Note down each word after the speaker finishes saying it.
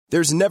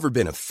There's never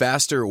been a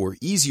faster or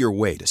easier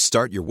way to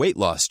start your weight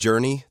loss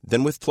journey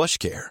than with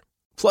PlushCare.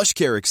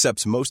 PlushCare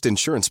accepts most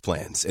insurance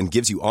plans and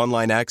gives you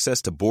online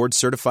access to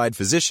board-certified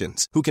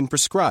physicians who can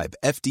prescribe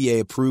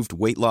FDA-approved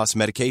weight loss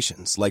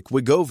medications like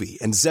Wegovy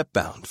and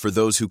Zepbound for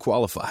those who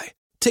qualify.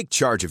 Take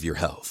charge of your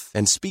health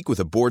and speak with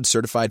a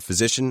board-certified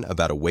physician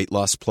about a weight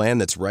loss plan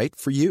that's right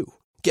for you.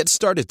 Get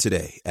started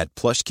today at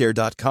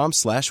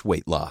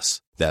plushcare.com/weight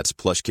loss. That's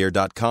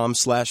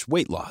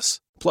plushcare.com/weight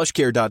loss.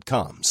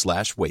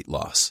 plushcare.com/weight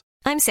loss.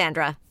 I'm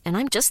Sandra, and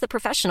I'm just the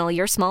professional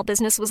your small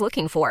business was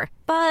looking for.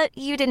 But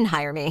you didn't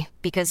hire me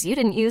because you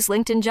didn't use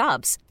LinkedIn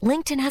Jobs.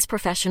 LinkedIn has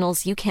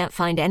professionals you can't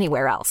find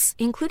anywhere else,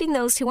 including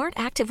those who aren't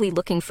actively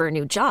looking for a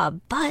new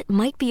job, but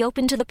might be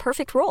open to the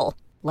perfect role,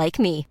 like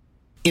me.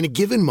 In a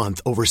given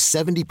month, over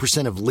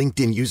 70% of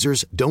LinkedIn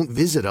users don't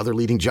visit other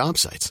leading job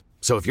sites.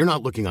 So if you're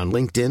not looking on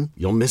LinkedIn,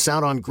 you'll miss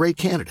out on great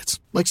candidates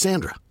like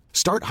Sandra.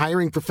 Start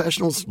hiring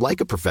professionals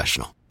like a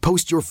professional.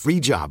 Post your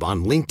free job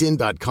on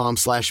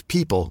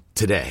linkedin.com/people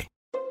today.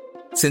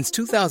 Since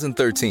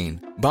 2013,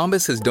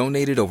 Bombas has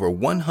donated over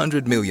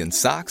 100 million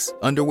socks,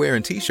 underwear,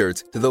 and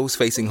T-shirts to those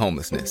facing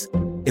homelessness.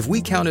 If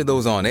we counted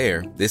those on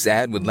air, this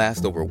ad would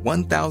last over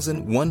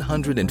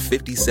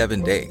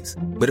 1,157 days.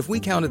 But if we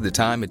counted the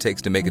time it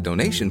takes to make a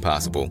donation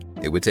possible,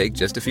 it would take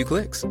just a few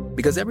clicks.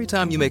 Because every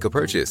time you make a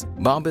purchase,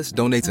 Bombas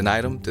donates an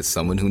item to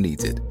someone who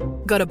needs it.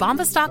 Go to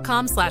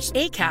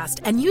bombas.com/ACAST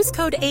and use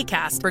code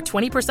ACAST for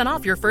 20%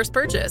 off your first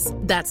purchase.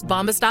 That's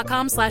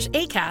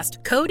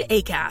bombas.com/ACAST, code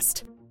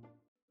ACAST.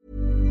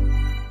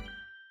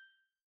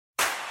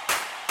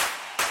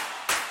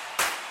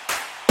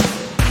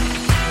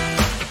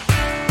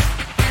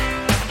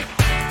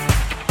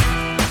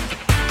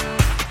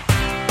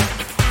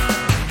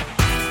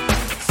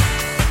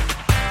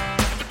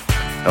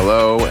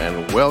 Hello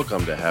and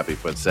welcome to Happy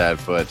Foot, Sad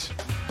Foot.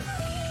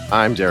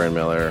 I'm Darren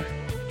Miller.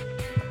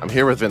 I'm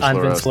here with Vince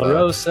LaRosa. Vince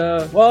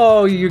LaRosa.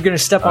 Whoa, you're going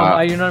to step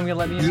on you're not going to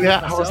let me in?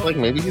 Yeah, I was like,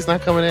 maybe he's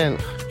not coming in.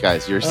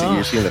 Guys, you're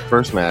seeing the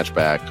first match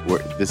back. We're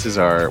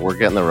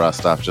getting the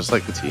rust off just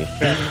like the team.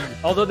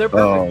 Although they're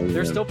perfect.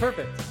 They're still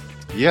perfect.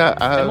 Yeah.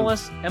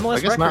 MLS I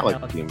guess not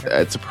like the team.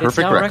 It's a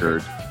perfect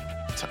record.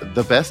 It's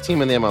the best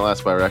team in the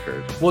MLS by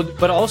record. Well,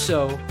 but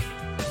also,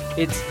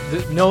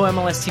 no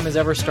MLS team has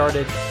ever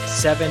started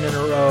 7 in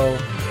a row.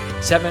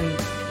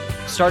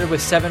 Started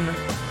with 7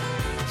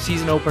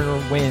 season opener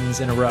wins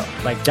in a row.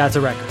 Like, that's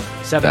a record.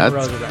 7 in a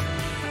row is a record.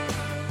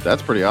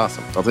 That's pretty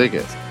awesome. I'll take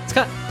it. It's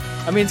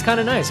kind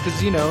of nice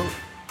because, you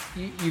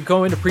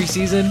go into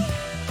preseason,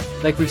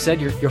 like we've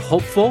said, you're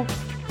hopeful,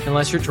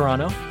 unless you're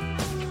Toronto,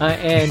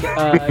 and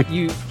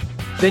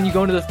then you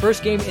go into the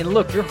first game, and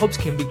look, your hopes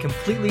can be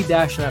completely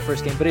dashed in that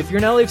first game. But if you're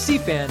an LAFC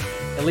fan,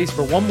 at least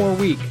for one more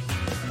week,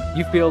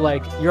 you feel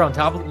like you're on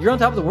top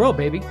of the world,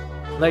 baby.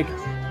 Like,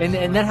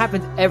 and that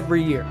happens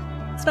every year.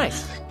 It's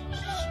nice.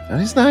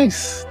 It's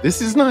nice.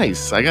 This is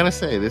nice. I gotta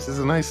say, this is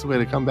a nice way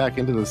to come back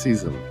into the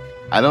season.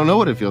 I don't know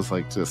what it feels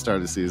like to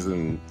start a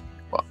season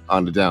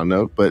on a down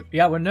note, but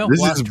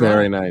this is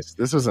very nice.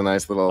 This was a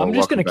nice little. I'm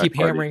just gonna keep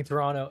hammering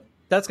Toronto.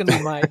 That's gonna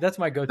be that's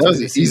my go-to. That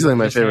was easily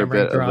my favorite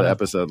bit of the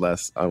episode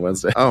on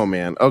Wednesday. Oh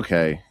man,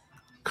 okay,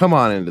 come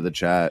on into the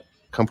chat.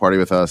 Come party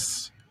with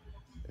us.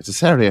 It's a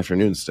Saturday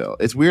afternoon still.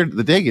 It's weird.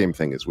 The day game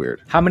thing is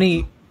weird. How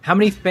many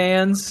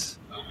fans?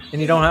 And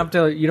you don't have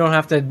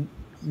to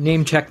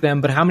name check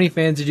them, but how many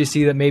fans did you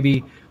see that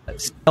maybe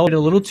celebrated a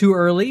little too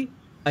early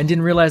and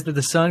didn't realize that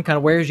the sun kind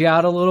of wears you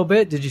out a little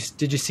bit? Did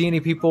you see any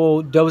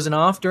people dozing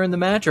off during the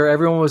match, or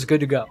everyone was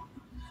good to go?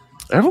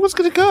 Everyone was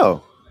good to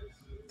go.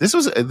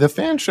 The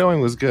fan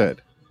showing was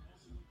good.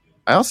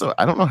 I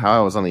don't know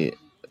how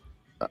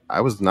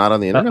I was not on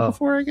the internet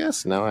before, I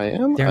guess. Now I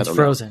am. Darren's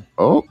frozen.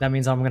 Oh. That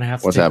means I'm going to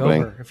have to take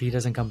over if he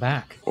doesn't come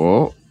back.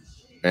 Oh.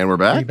 And we're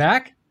back? Are you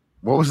back?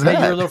 What was that?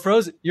 You're a little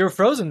frozen. You're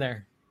frozen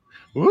there.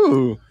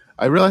 Ooh.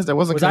 I realized I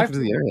wasn't connected to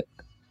the internet.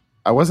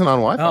 I wasn't on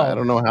Wi-Fi. I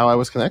don't know how I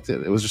was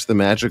connected. It was just the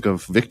magic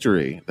of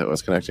victory that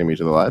was connecting me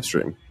to the live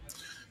stream.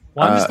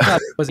 Well, I'm just glad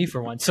it was me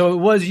for once. So it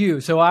was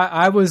you. So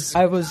I was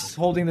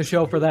holding the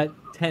show for that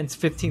tense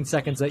 15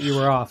 seconds that you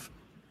were off.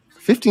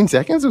 15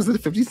 seconds? Was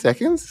it 15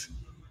 seconds?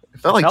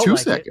 It felt like 2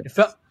 seconds. It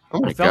felt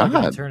God. like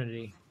an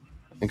eternity.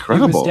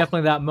 Incredible. It was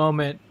definitely that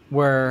moment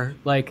where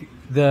like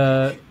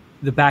the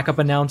backup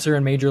announcer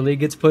in Major League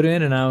gets put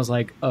in, and I was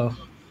like, oh,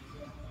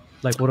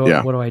 like what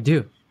do I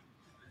do?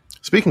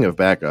 Speaking of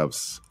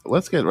backups,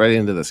 let's get right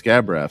into the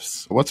scab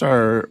refs. What's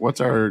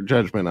our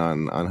judgment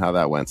on how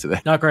that went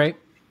today? Not great.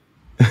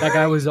 That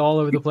guy was all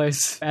over the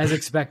place as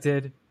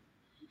expected.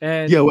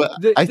 And yeah, well,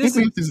 I think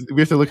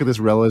we have to look at this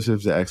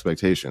relative to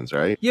expectations,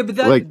 right? Yeah,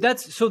 but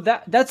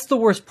that's the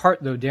worst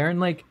part though, Darren.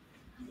 Like,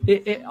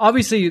 it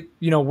obviously,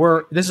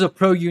 this is a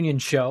pro-union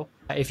show.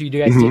 If you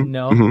guys didn't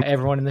know,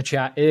 everyone in the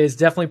chat, it is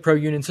definitely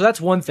pro-union. So that's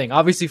one thing.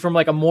 Obviously, from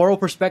like a moral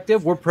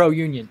perspective, we're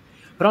pro-union.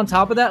 But on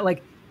top of that,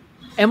 like,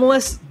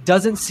 MLS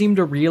doesn't seem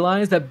to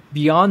realize that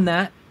beyond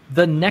that,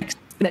 the next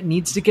thing that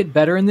needs to get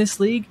better in this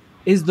league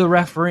is the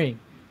refereeing.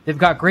 They've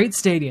got great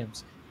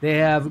stadiums. They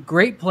have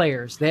great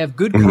players. They have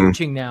good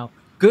coaching now,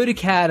 good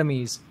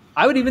academies.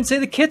 I would even say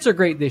the kits are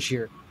great this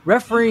year.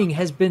 Refereeing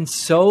has been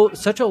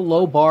such a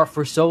low bar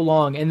for so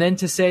long, and then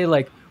to say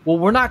like, well,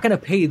 we're not going to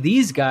pay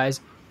these guys,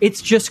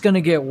 it's just going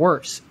to get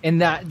worse,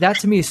 and that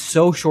to me is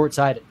so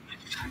short-sighted.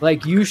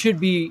 Like you should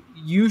be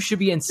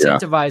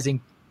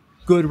incentivizing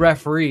good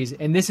referees,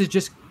 and this is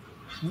just,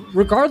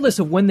 regardless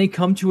of when they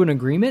come to an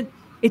agreement,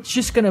 it's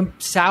just going to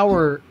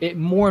sour it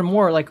more and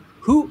more. Like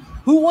who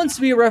wants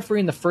to be a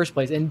referee in the first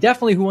place, and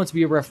definitely who wants to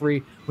be a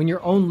referee when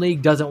your own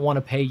league doesn't want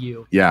to pay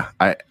you? Yeah,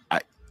 I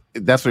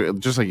that's what,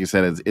 just like you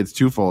said, it's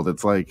twofold.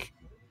 It's like,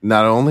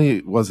 not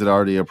only was it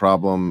already a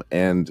problem,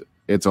 and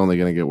it's only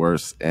going to get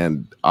worse,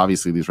 and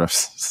obviously these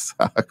refs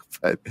suck,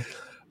 but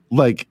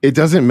like, it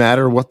doesn't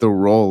matter what the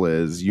role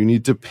is. You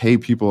need to pay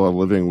people a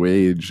living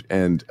wage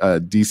and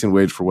a decent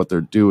wage for what they're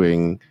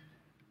doing,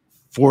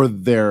 for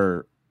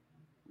the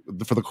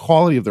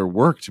quality of their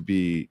work to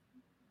be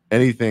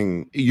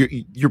anything.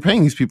 You're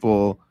paying these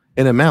people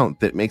an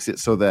amount that makes it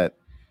so that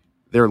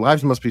their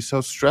lives must be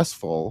so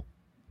stressful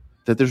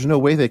that there's no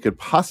way they could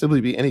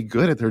possibly be any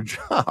good at their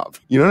job.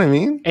 You know what I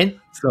mean?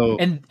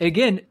 And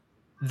again,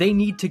 they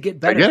need to get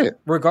better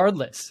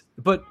regardless.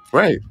 But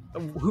right,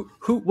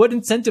 what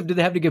incentive do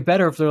they have to get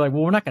better if they're like,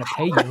 well, we're not going to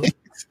pay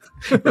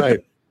you?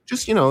 Right.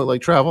 Just,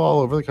 like travel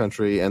all over the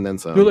country and then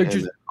some. Like,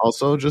 and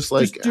also just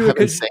like do it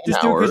because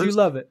you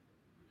love it.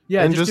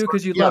 Yeah, just do it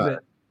because you love it.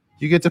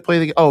 You get to play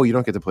the game. Oh, you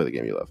don't get to play the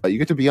game you love. You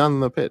get to be on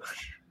the pitch,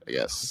 I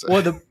guess.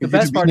 Well, the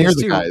best part is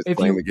too,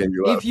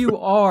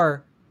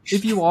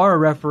 if you are a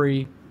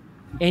referee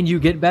and you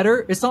get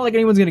better, it's not like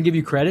anyone's going to give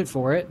you credit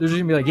for it. They're just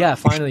going to be like, yeah,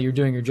 finally you're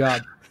doing your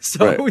job.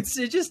 So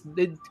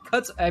it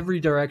cuts every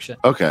direction.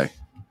 Okay.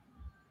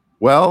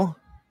 Well,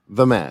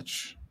 the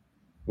match.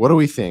 What do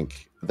we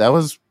think? That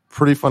was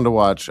pretty fun to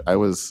watch. I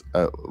was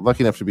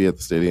lucky enough to be at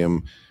the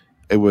stadium.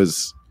 It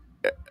was,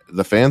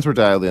 the fans were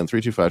dialed in,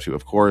 3-2-5-2,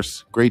 of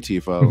course. Great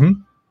tifo.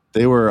 Mm-hmm.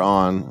 They were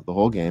on the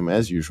whole game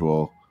as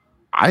usual.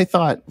 I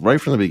thought right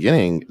from the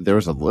beginning there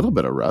was a little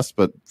bit of rust,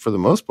 but for the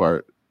most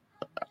part,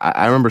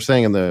 I remember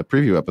saying in the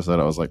preview episode,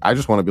 I was like, I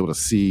just want to be able to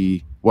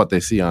see what they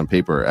see on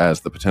paper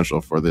as the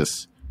potential for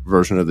this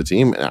version of the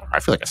team. And I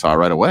feel like I saw it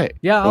right away.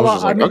 Yeah, there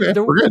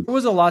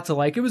was a lot to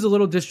like. It was a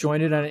little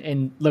disjointed,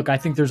 and look, I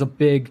think there's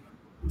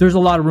a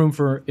lot of room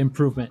for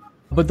improvement.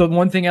 But the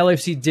one thing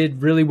LAFC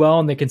did really well,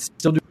 and they can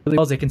still do really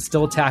well, is they can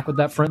still attack with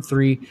that front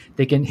three.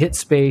 They can hit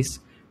space.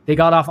 They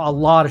got off a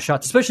lot of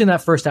shots, especially in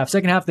that first half.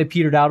 Second half, they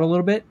petered out a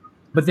little bit,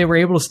 but they were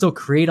able to still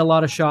create a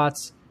lot of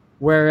shots,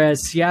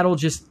 whereas Seattle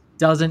just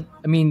doesn't.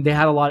 I mean, they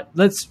had a lot.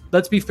 Let's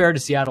be fair to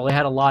Seattle. They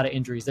had a lot of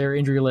injuries. Their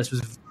injury list was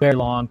very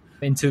long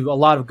into a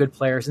lot of good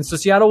players. And so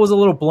Seattle was a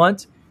little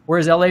blunt,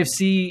 whereas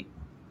LAFC,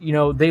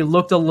 they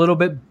looked a little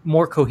bit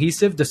more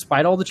cohesive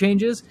despite all the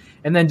changes.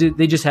 And then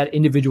they just had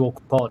individual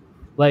quality.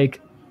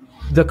 Like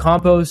the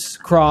Campos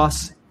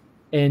cross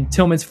and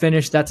Tillman's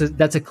finish, that's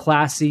a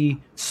classy,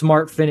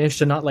 smart finish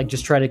to not like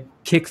just try to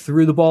kick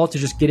through the ball to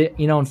just get it,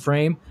 in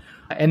frame.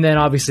 And then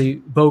obviously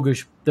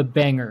Bogusz, the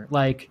banger,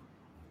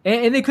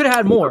 and they could have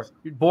had more.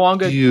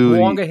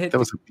 Bouanga hit that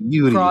was a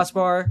beauty.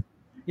 Crossbar.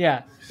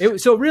 Yeah.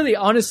 So really,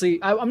 honestly,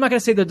 I'm not going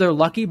to say that they're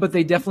lucky, but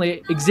they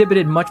definitely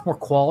exhibited much more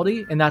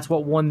quality, and that's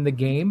what won the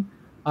game.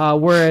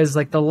 Whereas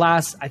like the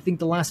last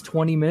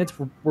 20 minutes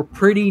were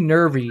pretty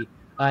nervy,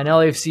 and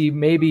LAFC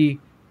maybe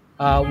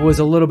was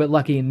a little bit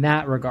lucky in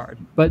that regard.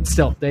 But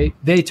still,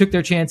 they took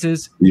their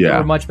chances. Yeah. They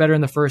were much better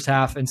in the first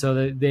half, and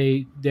so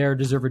they're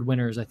deserved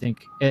winners, I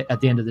think, at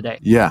the end of the day.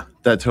 Yeah,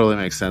 that totally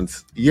makes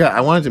sense. Yeah,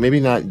 I wanted to, maybe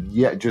not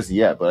just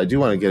yet, but I do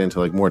want to get into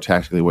like more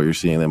tactically what you're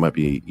seeing that might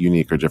be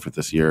unique or different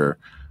this year.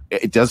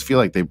 It does feel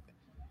like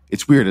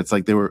it's weird. It's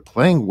like they were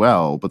playing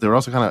well, but they were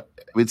also kind of,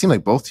 it seemed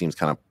like both teams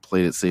kind of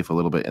played it safe a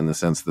little bit in the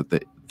sense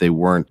that they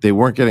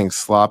weren't getting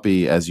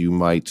sloppy as you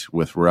might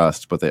with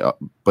rust, but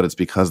it's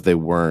because they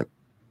weren't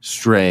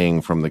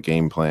straying from the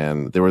game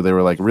plan. They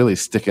were like really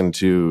sticking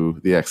to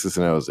the X's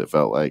and O's, it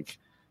felt like,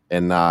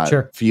 and not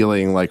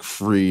feeling like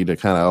free to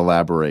kind of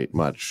elaborate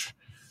much.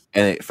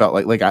 And it felt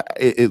like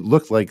it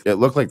looked like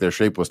their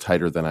shape was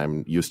tighter than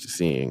I'm used to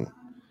seeing.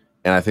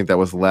 And I think that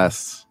was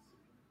less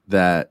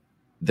that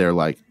they're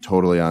like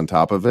totally on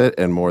top of it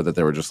and more that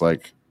they were just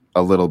like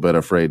a little bit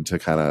afraid to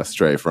kind of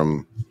stray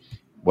from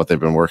what they've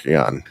been working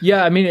on.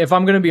 Yeah, I mean, if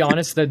I'm going to be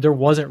honest, that there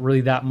wasn't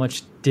really that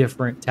much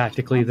different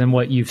tactically than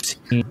what you've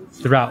seen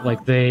throughout.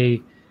 Like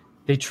they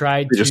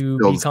tried to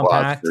be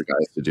compact. For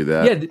guys to do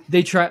that. Yeah,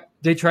 they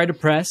tried to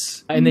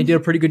press, and they did a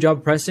pretty good job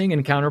of pressing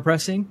and counter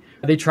pressing.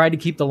 They tried to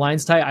keep the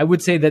lines tight. I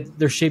would say that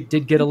their shape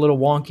did get a little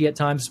wonky at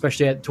times,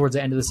 especially towards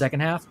the end of the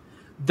second half.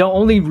 The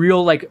only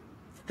real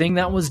thing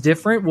that was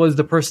different was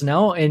the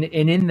personnel, and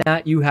in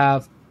that you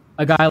have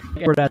a guy like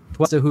Edward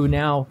who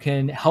now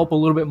can help a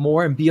little bit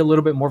more and be a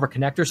little bit more of a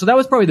connector. So that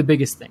was probably the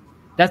biggest thing.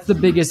 That's the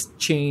biggest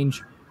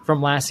change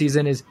from last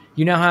season is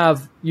you don't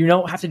have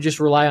to just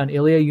rely on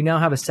Ilya. You now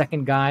have a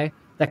second guy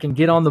that can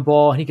get on the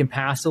ball and he can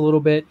pass a little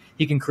bit.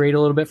 He can create a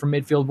little bit from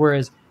midfield.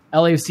 Whereas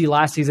LAFC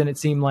last season, it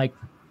seemed like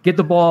get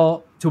the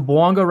ball to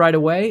Bouanga right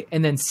away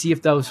and then see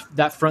if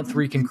that front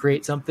three can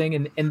create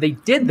something. And they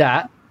did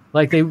that,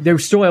 Like they were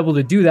still able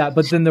to do that,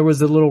 but then there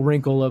was a little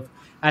wrinkle of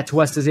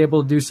Atuesta is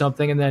able to do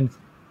something, and then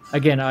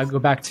again I'll go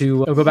back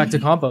to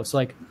Campos,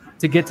 like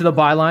to get to the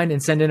byline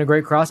and send in a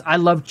great cross. I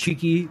love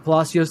Cheeky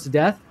Palacios to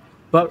death,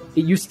 but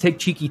it used to take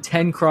Cheeky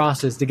 10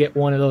 crosses to get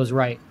one of those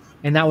right,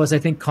 and that was I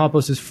think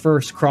Campos'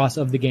 first cross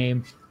of the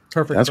game.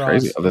 Perfect. That's cross,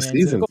 crazy. Of the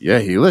season, yeah,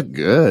 he looked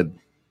good.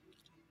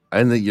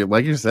 And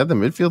like you said, the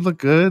midfield looked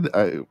good.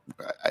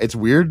 It's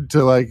weird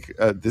to like.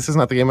 This is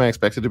not the game I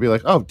expected to be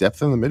like. Oh,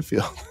 depth in the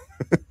midfield.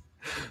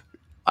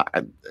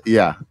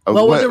 Yeah.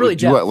 Well, wasn't really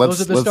depth.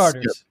 Those are the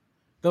starters.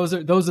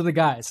 Those are the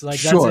guys.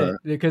 Like that's it.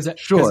 Because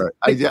sure.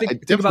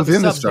 Depth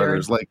within the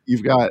starters. Like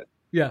you've got.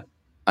 Yeah.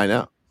 I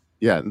know.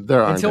 Yeah,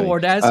 there aren't until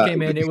Ordaz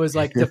came in. It was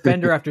like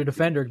defender after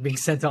defender being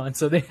sent on.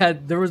 So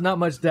there was not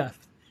much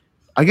depth.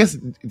 I guess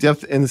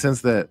depth in the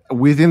sense that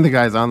within the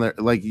guys on there,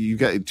 like you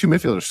got two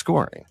midfielders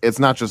scoring. It's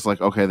not just like,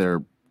 okay,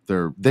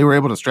 they were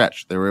able to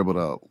stretch. They were able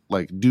to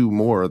like do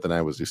more than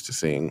I was used to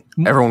seeing.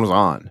 Everyone was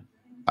on.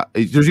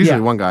 There's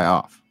usually one guy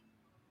off,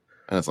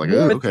 and it's like,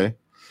 okay.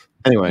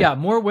 Anyway, yeah,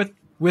 more with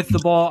the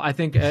ball. I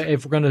think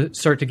if we're going to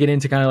start to get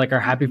into kind of like our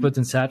happy foots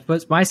and sad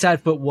foots, my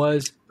sad foot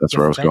was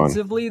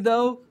defensively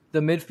though. The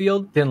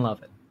midfield didn't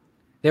love it.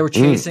 They were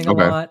chasing a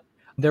lot.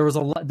 There was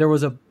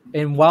a.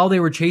 And while they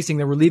were chasing,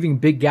 they were leaving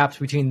big gaps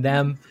between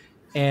them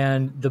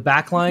and the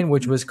back line,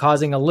 which was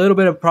causing a little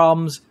bit of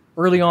problems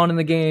early on in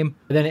the game.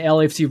 And then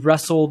LAFC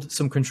wrestled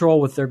some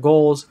control with their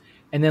goals.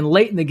 And then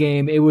late in the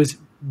game, it was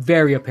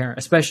very apparent,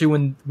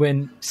 especially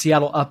when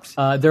Seattle upped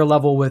their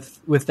level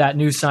with that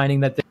new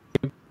signing that they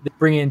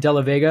bring in De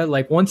La Vega.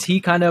 Like once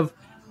he kind of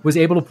was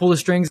able to pull the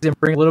strings and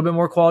bring a little bit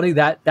more quality,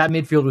 that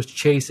midfield was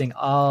chasing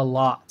a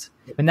lot.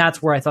 And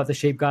that's where I thought the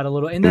shape got a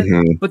little. And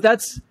then, but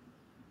that's.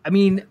 I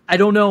mean, I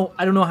don't know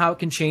how it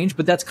can change,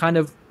 but that's kind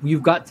of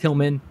you've got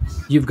Tillman,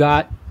 you've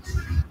got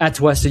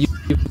Atuesta,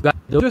 you've got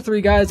those are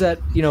three guys that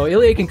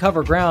Ilya can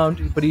cover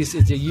ground, but it's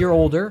a year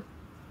older.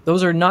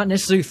 Those are not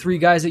necessarily three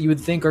guys that you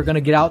would think are going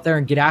to get out there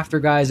and get after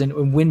guys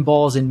and win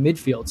balls in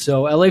midfield.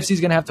 So LAFC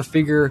is going to have to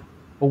figure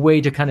a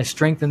way to kind of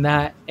strengthen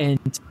that and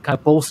kind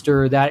of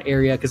bolster that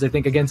area because I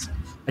think against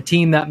a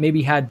team that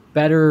maybe had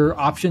better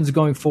options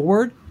going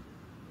forward.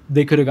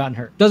 They could have gotten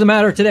hurt. Doesn't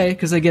matter today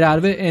because they get out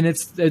of it, and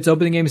it's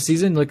opening game of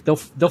season. Like they'll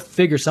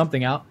figure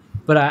something out.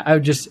 But I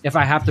would just if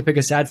I have to pick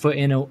a sad foot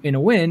in a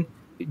win,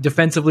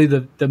 defensively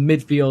the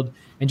midfield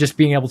and just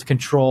being able to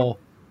control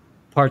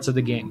parts of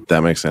the game.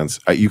 That makes sense.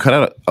 You cut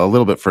out a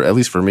little bit for at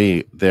least for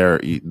me there.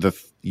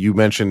 You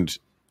mentioned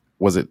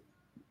was it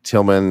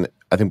Tillman?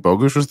 I think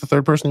Bogusz was the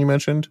third person you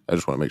mentioned. I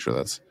just want to make sure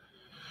that's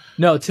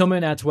no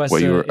Tillman at West.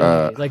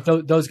 Like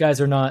those guys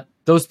are not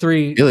those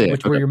three,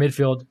 which were your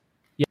midfield.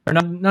 Yeah, are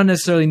not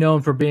necessarily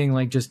known for being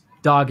like just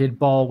dogged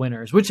ball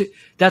winners, which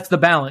that's the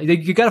balance.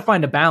 You got to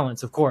find a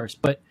balance, of course,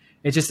 but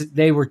it's just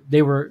there was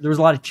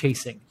a lot of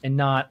chasing and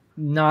not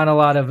a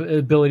lot of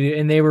ability,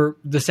 and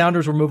the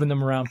Sounders were moving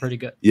them around pretty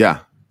good. Yeah,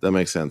 that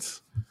makes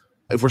sense.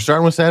 If we're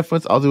starting with sad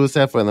foots, I'll do a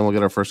sad foot, and then we'll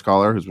get our first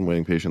caller who's been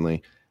waiting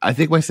patiently. I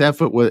think my sad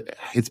foot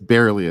it's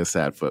barely a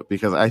sad foot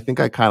because I think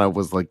I kind of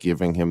was like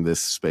giving him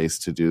this space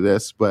to do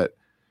this, but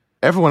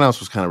everyone else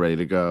was kind of ready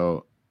to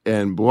go.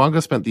 And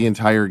Bouanga spent the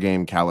entire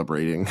game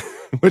calibrating,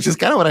 which is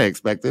kind of what I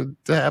expected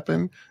to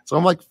happen. So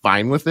I'm like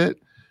fine with it.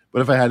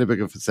 But if I had to pick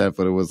a sad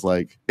foot,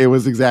 it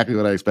was exactly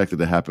what I expected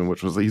to happen,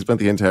 which was he spent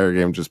the entire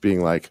game just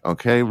being like,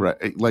 okay,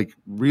 right, like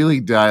really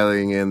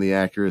dialing in the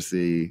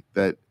accuracy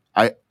that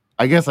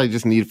I guess I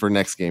just need for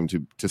next game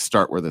to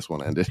start where this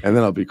one ended, and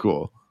then I'll be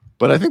cool.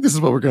 But I think this is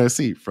what we're going to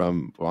see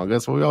from Bouanga.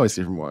 That's what we always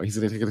see from Bouanga. He's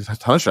going to take a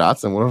ton of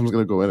shots, and one of them's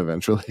going to go in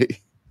eventually.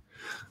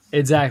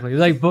 Exactly.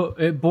 Like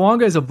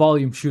Bouanga is a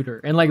volume shooter,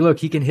 and like, look,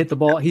 he can hit the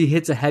ball. He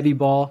hits a heavy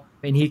ball,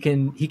 and he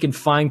can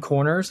find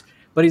corners.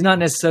 But he's not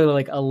necessarily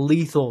like a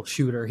lethal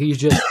shooter. He's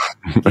just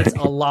gets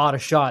a lot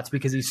of shots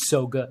because he's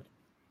so good.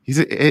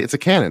 It's a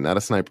cannon, not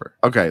a sniper.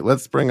 Okay,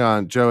 let's bring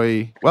on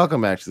Joey.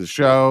 Welcome back to the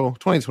show,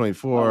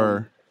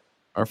 2024.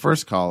 Our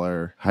first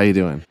caller. How you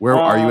doing? Where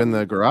are you in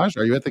the garage?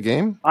 Are you at the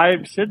game?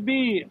 I should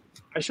be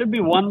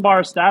 1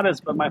 bar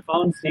status, but my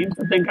phone seems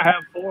to think I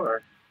have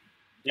 4.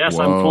 Yes,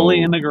 whoa. I'm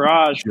fully in the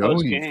garage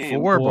post game.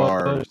 4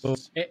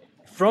 bars.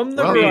 From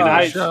the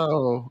garage.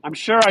 I'm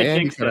sure I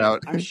jinxed it.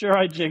 I'm sure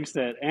I jinxed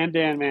it. And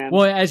Dan, man.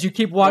 Well, as you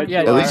keep walking,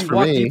 as you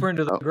walk deeper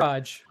into the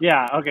garage.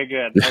 Yeah, okay,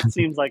 good. It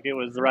seems like it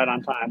was right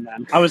on time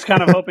then. I was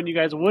kind of hoping you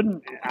guys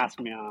wouldn't ask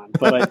me on,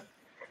 but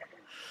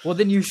well,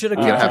 then you should have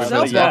guilted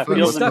yourself. Yeah, it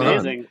feels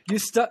amazing.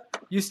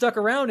 You stuck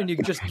around and you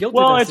just guilted us.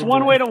 Well, it's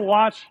one way to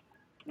watch.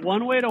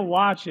 One way to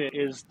watch it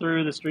is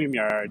through the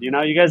StreamYard. You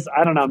know, you guys,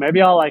 I don't know,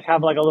 maybe I'll like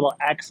have like a little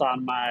X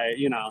on my,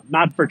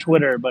 not for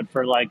Twitter, but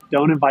for like,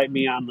 don't invite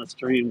me on the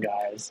stream,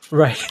 guys.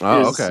 Right.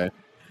 Oh, okay.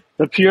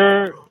 The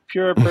pure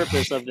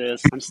purpose of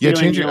this. I'm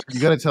stealing you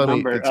got to tell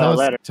me,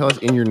 tell us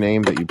in your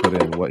name that you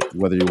put in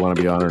whether you want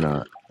to be on or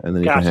not. And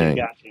then you can hang.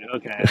 Got you.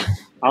 Okay.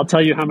 I'll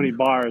tell you how many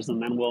bars and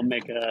then we'll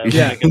make a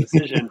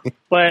decision.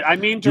 But I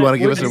mean, do you want to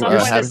give us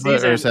a happy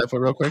foot or a sad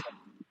foot real quick?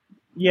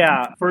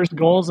 Yeah, first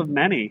goals of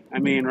many. I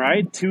mean,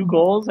 right? 2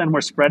 goals, and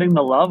we're spreading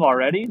the love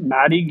already.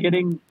 Matty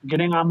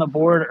getting on the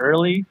board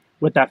early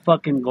with that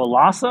fucking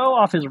golazo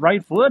off his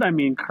right foot. I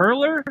mean,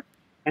 curler.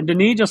 And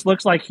Denis just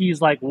looks like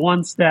he's like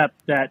one step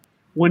that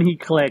when he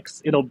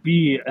clicks, it'll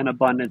be an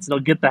abundance. It'll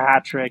get the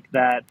hat trick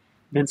that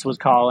Vince was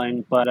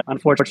calling, but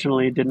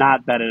unfortunately did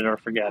not bet it or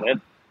forget it.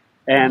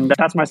 And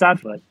that's my sad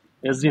foot.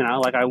 Is,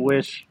 like I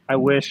wish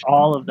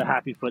all of the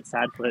Happy Foot,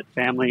 Sad Foot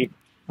family,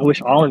 I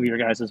wish all of your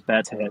guys'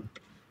 bets hit.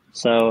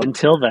 So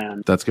until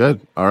then, that's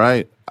good. All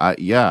right. I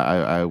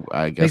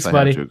guess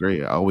I have to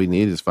agree. All we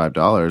need is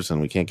 $5 and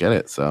we can't get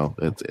it. So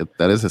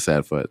that is a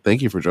sad foot.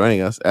 Thank you for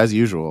joining us as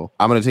usual.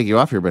 I'm going to take you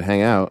off here, but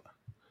hang out.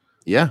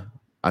 Yeah.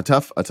 A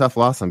tough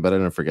loss. I'm better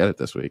than forget it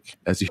this week.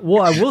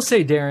 Well, I will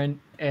say, Darren,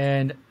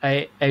 and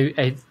I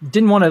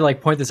didn't want to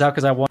like point this out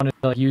because I wanted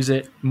to use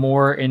it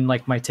more in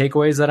like my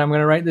takeaways that I'm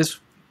going to write this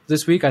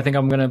week. I think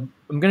I'm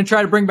gonna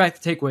try to bring back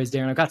the takeaways,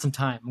 Darren. I've got some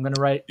time. I'm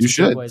gonna write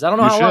takeaways. I don't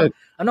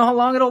know how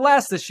long it'll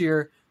last this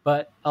year,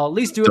 but I'll at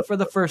least do it for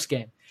the first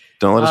game.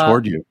 Don't let us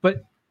hoard you.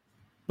 But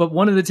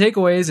one of the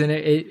takeaways, and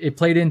it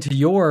played into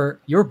your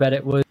bet,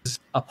 it was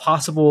a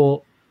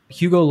possible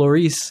Hugo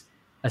Lloris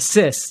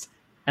assist.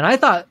 And I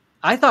thought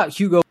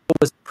Hugo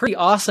was pretty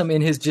awesome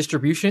in his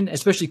distribution,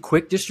 especially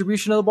quick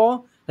distribution of the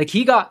ball. Like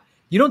you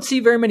don't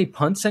see very many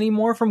punts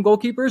anymore from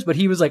goalkeepers, but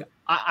he was like,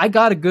 I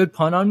got a good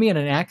punt on me and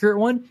an accurate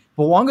one.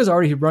 Bouanga's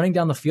already running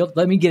down the field.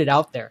 Let me get it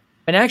out there.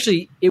 And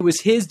actually, it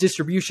was his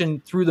distribution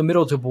through the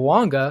middle to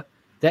Bouanga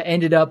that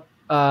ended up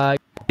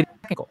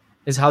technical,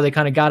 is how they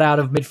kind of got out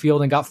of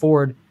midfield and got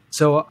forward.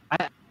 So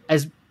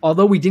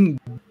although we didn't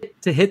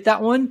get to hit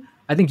that one,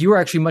 I think you were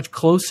actually much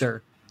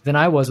closer than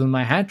I was with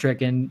my hat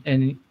trick.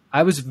 And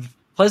I was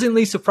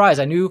pleasantly surprised.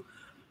 I knew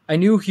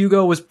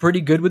Hugo was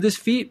pretty good with his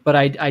feet, but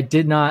I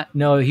did not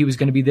know he was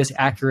going to be this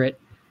accurate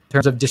in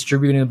terms of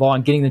distributing the ball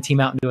and getting the team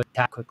out into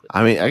attack quickly.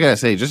 I mean, I gotta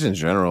say, just in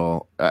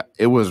general,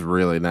 it was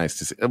really nice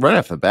to see. Right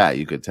off the bat,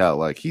 you could tell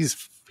like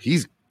he's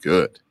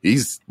good.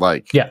 He's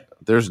like,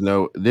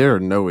 there are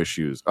no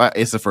issues.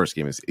 It's the first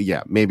game.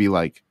 Maybe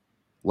like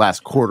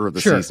last quarter of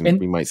the season,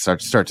 we might start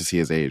to see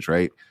his age,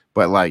 right?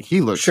 But like he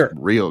looks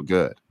real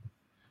good.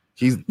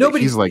 He's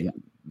like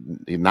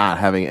not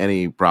having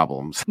any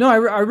problems. No,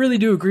 I really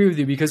do agree with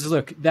you because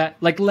look,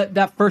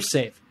 that first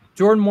save,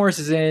 Jordan Morris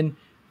is in,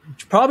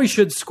 probably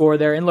should score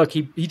there, and look,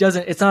 he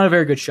doesn't. It's not a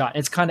very good shot.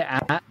 It's kind of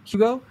at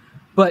Hugo,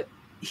 but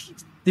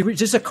there was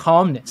just a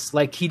calmness.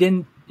 Like he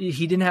didn't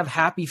have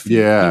happy feet.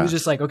 Yeah. He was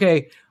just like,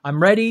 okay,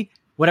 I'm ready.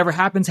 Whatever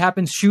happens,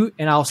 shoot,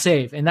 and I'll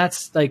save. And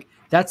that's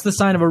the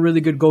sign of a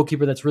really good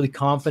goalkeeper that's really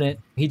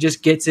confident. He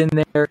just gets in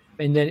there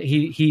and then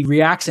he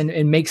reacts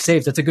and makes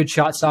saves. That's a good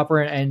shot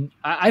stopper. And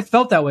I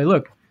felt that way.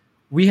 Look,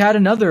 we had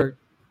another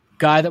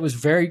guy that was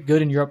very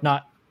good in Europe,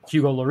 not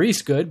Hugo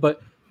Lloris good,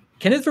 but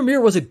Kenneth Vermeer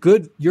was a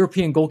good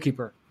European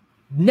goalkeeper.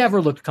 Never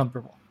looked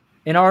comfortable.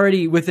 And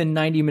already within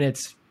 90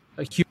 minutes,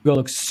 Hugo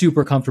looks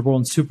super comfortable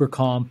and super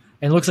calm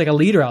and looks like a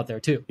leader out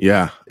there too.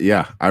 Yeah.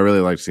 I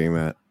really liked seeing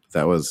that.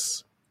 That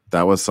was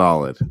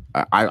solid.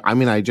 I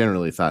mean, I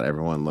generally thought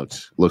everyone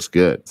looks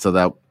good. So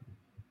that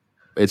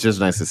it's just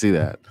nice to see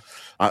that.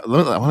 I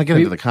want to get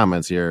into the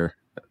comments here.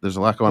 There's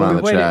a lot going on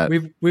in the chat.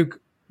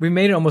 We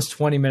made it almost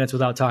 20 minutes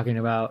without talking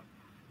about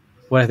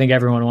what I think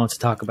everyone wants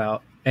to talk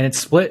about. And it's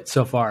split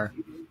so far.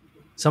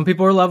 Some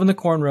people are loving the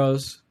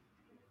cornrows.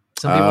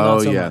 Some people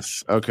don't so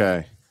much.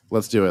 Okay.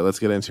 Let's do it. Let's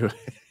get into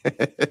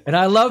it. And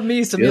I love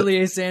me some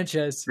Ilie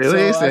Sanchez. I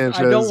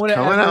don't want to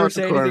ever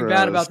say anything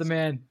bad about the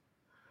man.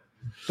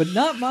 But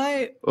not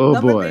my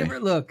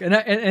favorite look. And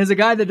as a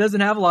guy that doesn't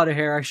have a lot of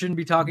hair, I shouldn't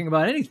be talking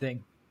about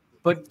anything.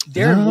 But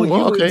Darren,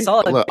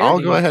 I'll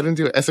go ahead and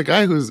do it. As a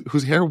guy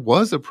whose hair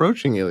was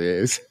approaching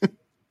Ilie's.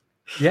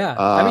 Yeah.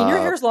 I mean, your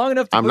hair's long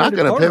enough to I'm not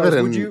going to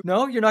pivot.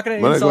 No, you're not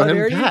going to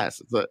solidarity?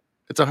 Pass.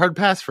 It's a hard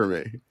pass for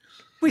me.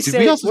 What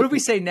do we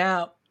say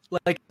now?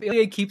 Like,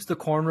 Ilie keeps the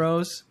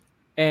cornrows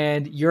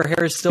and your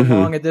hair is still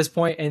long at this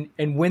point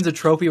and wins a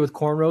trophy with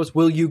cornrows.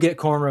 Will you get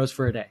cornrows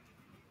for a day?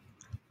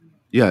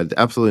 Yeah,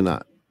 absolutely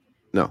not.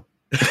 No.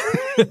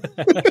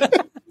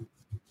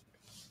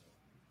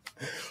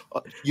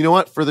 You know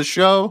what? For the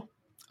show,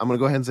 I'm going to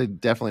go ahead and say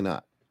definitely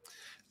not.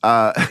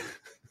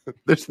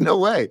 There's no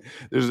way.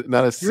 There's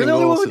not a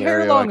single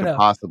scenario I could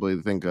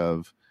possibly think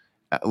of.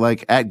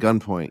 Like at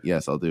gunpoint,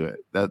 yes, I'll do it.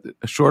 That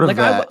short of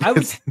that,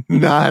 it's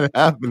not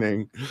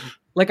happening.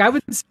 Like I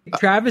would say,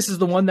 Travis is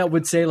the one that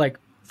would say like,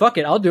 "Fuck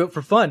it, I'll do it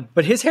for fun."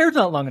 But his hair's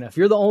not long enough.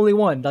 You're the only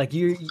one. Like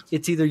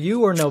it's either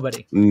you or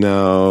nobody.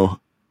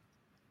 No,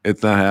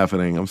 it's not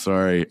happening. I'm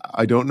sorry.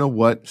 I don't know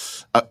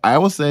what. I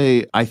will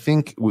say. I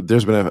think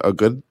there's been a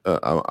good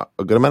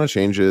amount of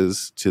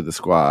changes to the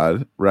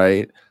squad,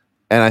 right?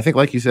 And I think,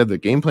 like you said, the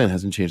game plan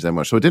hasn't changed that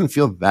much, so it didn't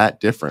feel that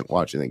different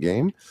watching the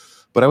game.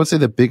 But I would say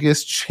the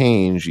biggest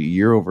change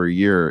year over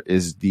year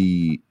is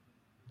the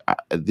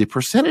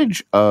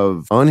percentage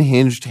of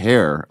unhinged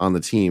hair on the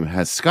team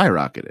has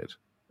skyrocketed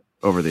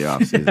over the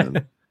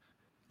offseason,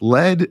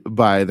 led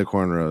by the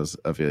cornrows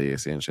of Ilie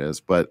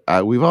Sanchez. But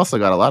we've also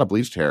got a lot of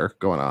bleached hair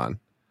going on.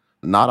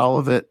 Not all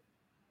of it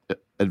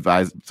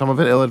advised, some of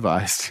it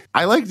ill-advised.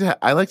 I like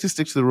to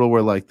stick to the rule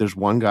where like there's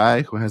one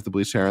guy who has the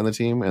bleached hair on the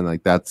team, and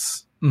like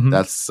that's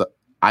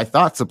I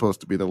thought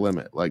supposed to be the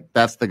limit. Like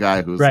that's the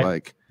guy who's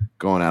like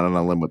going out on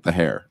a limb with the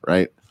hair,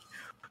 right?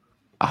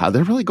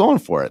 They're really going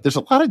for it. There's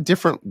a lot of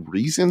different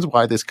reasons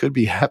why this could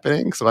be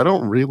happening, so I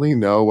don't really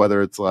know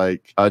whether it's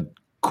like a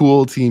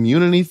cool team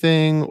unity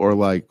thing or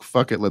like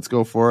fuck it, let's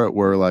go for it.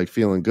 We're like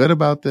feeling good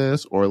about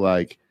this, or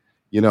like,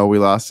 you know, we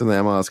lost in the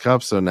MLS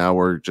Cup, so now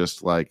we're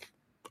just like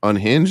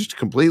unhinged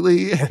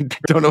completely and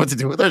don't know what to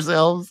do with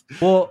ourselves.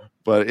 Well,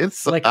 but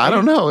it's like, I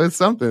don't know, it's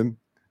something.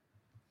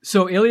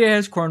 So Ilya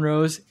has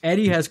cornrows,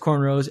 Eddie has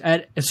cornrows.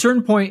 At a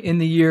certain point in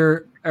the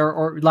year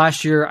or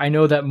last year, I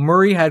know that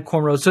Murray had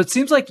cornrows. So it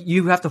seems like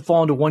you have to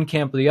fall into one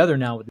camp or the other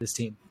now with this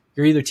team.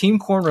 You're either team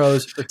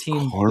cornrows or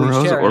team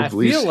bleached hair. And I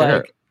feel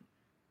like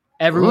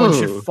everyone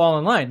should fall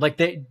in line. Like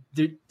they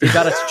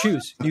got to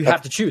choose. You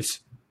have to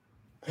choose.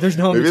 There's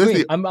no in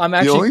between. I'm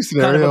actually the only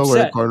scenario kind of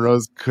where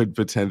cornrows could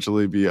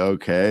potentially be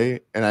okay,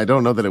 and I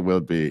don't know that it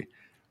will be,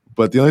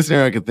 but the only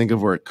scenario I could think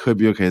of where it could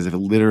be okay is if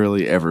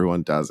literally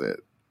everyone does it.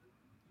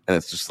 And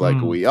it's just like,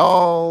 we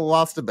all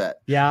lost a bet.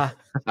 Yeah.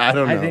 I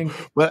don't know.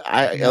 But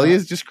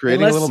Elia's just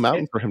creating a little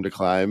mountain for him to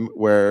climb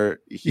where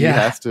he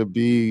has to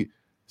be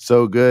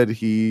so good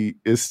he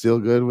is still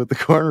good with the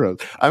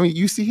cornrows. I mean,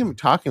 you see him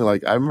talking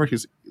like, I remember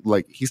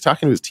he's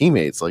talking to his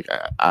teammates. Like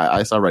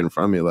I saw right in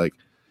front of me, like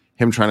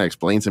him trying to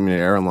explain something to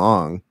Aaron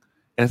Long.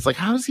 And it's like,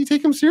 how does he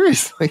take him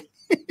seriously?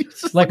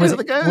 He's just like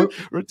the guy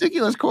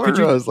ridiculous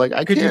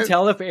cornrows. Could you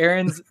tell if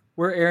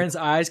Aaron's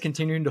eyes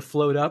continuing to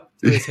float up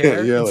through his hair?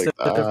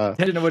 I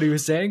didn't know what he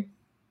was saying.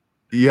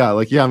 Yeah,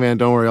 like, yeah, man,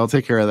 don't worry, I'll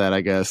take care of that,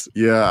 I guess.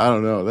 Yeah, I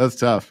don't know. That's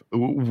tough.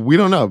 We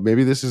don't know.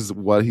 Maybe this is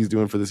what he's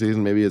doing for the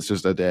season. Maybe it's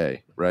just a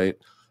day, right?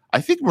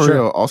 I think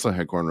Mario also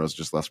had cornrows,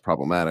 just less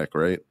problematic,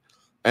 right?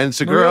 And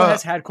Segura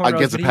has had cornrows,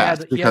 gets a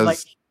pass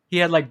because he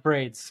had like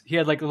braids. He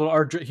had like little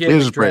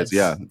braids.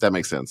 Yeah, that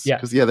makes sense. Yeah,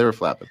 because they were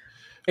flapping.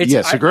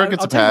 Segura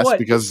gets a pass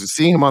because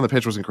seeing him on the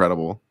pitch was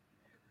incredible.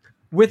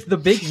 With the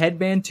big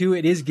headband too,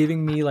 it is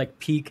giving me like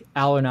peak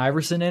Allen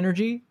Iverson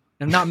energy.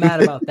 I'm not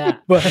mad about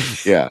that, but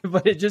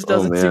but it just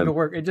doesn't seem to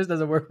work. It just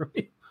doesn't work for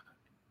me.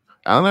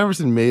 Allen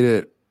Iverson made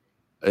it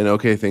an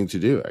okay thing to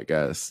do, I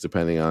guess,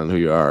 depending on who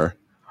you are.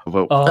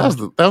 But that was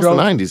the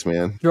 90s,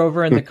 man.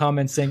 Drover in the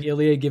comments saying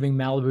Ilya giving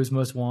Malibu's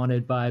Most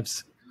Wanted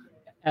vibes.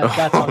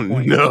 That's on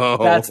point. No.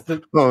 That's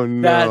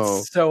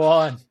so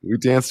on. We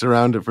danced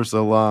around it for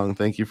so long.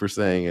 Thank you for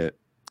saying it.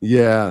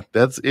 Yeah,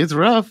 it's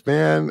rough,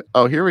 man.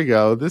 Oh, here we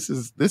go. This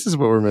is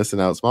what we're missing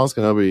out. Smalls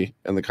Kenobi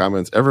in the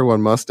comments.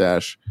 Everyone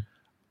mustache.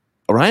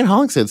 Ryan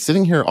Hollingshead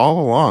sitting here all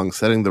along,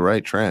 setting the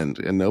right trend,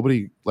 and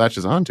nobody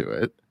latches onto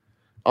it.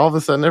 All of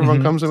a sudden,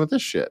 everyone comes in with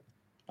this shit.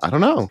 I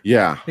don't know.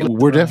 Yeah,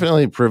 we're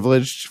definitely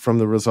privileged from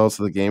the results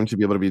of the game to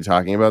be able to be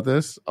talking about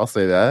this. I'll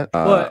say that.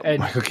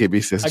 Michael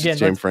KB says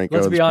James Franco.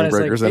 Let's be honest.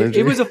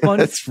 It was a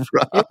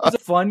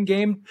fun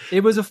game.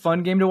 It was a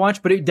fun game to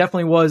watch, but it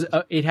definitely was.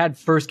 It had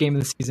first game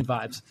of the season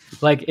vibes.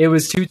 Like it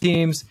was two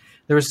teams.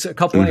 There was a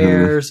couple of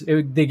errors.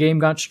 The game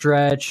got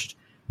stretched.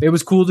 It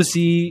was cool to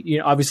see.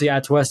 Obviously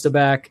Atuesta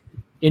back.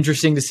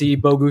 Interesting to see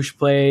Bogusz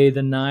play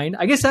the 9.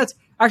 I guess that's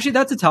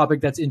a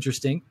topic that's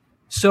interesting.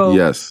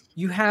 So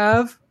you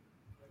have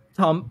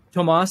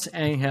Tomas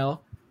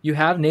Angel, you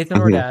have Nathan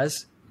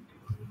Ordaz,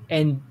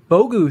 and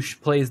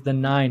Bogusz plays the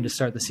 9 to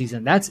start the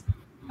season.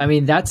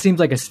 That seems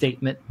like a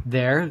statement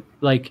there.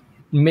 Like,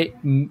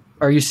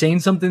 are you saying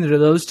something to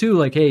those two?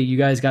 Like, hey, you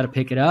guys got to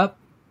pick it up.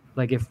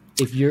 Like,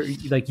 if you're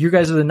like, you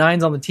guys are the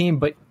 9s on the team,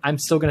 but I'm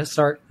still going to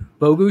start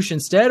Bogusz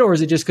instead, or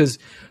is it just because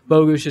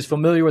Bogusz is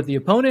familiar with the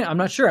opponent? I'm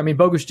not sure. I mean,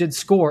 Bogusz did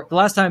score the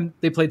last time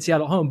they played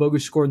Seattle at home.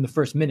 Bogusz scored in the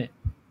first minute,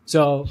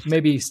 so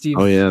maybe Steve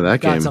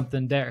got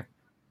something there.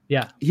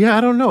 Yeah.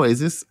 I don't know.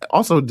 Does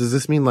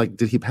this mean like,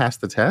 did he pass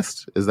the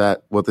test? Is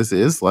that what this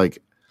is?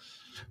 Like,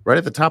 right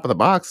at the top of the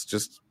box,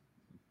 just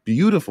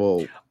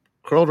beautiful.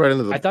 Curled right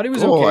into the. I thought he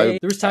was okay.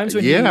 There was times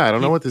when I don't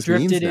know what this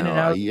means in and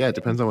out. Yeah, it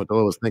depends on what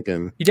Dolo was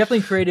thinking. He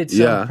definitely created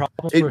some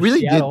problems. It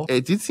really Seattle. did.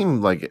 It did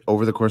seem like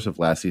over the course of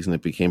last season,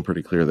 it became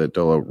pretty clear that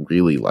Dolo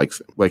really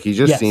likes him. Like he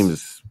just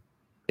seems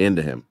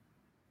into him.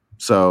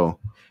 So,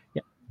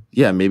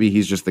 maybe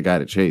he's just the guy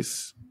to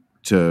chase.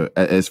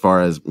 As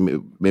far as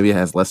maybe it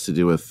has less to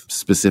do with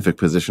specific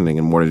positioning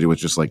and more to do with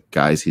just like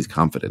guys he's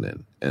confident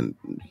in and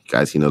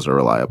guys he knows are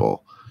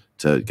reliable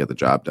to get the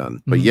job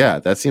done. But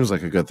that seems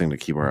like a good thing to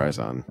keep our eyes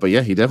on. But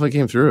he definitely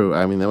came through.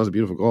 I mean, that was a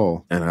beautiful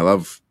goal. And I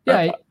love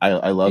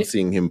I love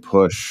seeing him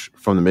push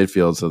from the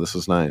midfield, so this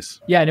was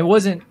nice. Yeah, and it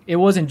wasn't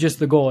just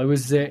the goal. It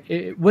was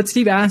what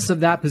Steve asked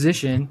of that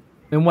position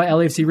and what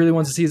LAFC really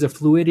wants to see is a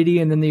fluidity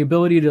and then the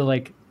ability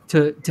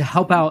to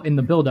help out in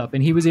the build-up.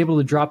 And he was able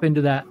to drop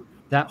into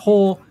that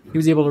hole. He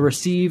was able to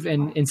receive,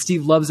 and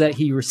Steve loves that.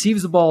 He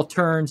receives the ball,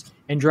 turns,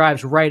 and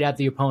drives right at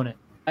the opponent.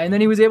 And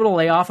then he was able to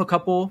lay off a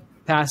couple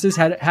passes,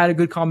 had a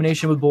good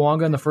combination with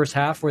Bouanga in the first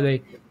half where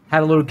they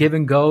had a little give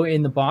and go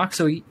in the box.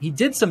 So he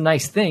did some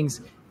nice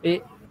things.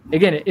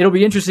 It'll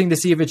be interesting to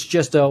see if it's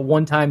just a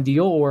one-time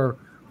deal or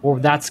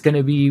that's going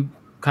to be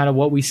kind of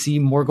what we see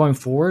more going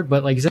forward.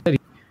 But like you said,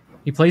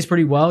 he plays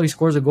pretty well. He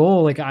scores a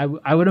goal. Like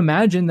I would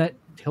imagine that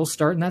he'll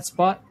start in that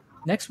spot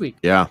next week.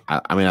 Yeah,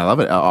 I mean, I love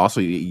it. Also,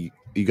 you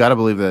got to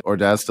believe that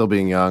Ordaz still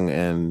being young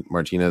and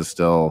Martinez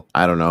still,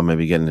 I don't know,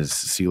 maybe getting his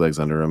sea legs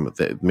under him.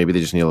 Maybe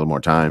they just need a little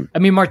more time. I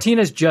mean,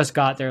 Martinez just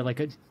got there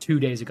like 2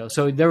 days ago.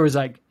 So there was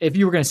like, if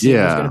you were going to see him,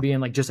 he was going to be in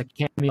like just a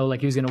cameo, like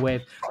he was going to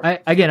wave. I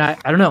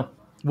don't know.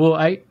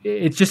 Well,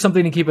 it's just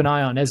something to keep an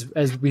eye on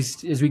as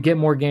we get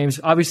more games.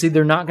 Obviously,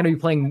 they're not going to be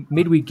playing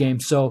midweek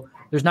games, so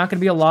there's not going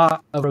to be a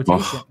lot of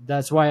rotation.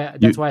 That's why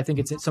I think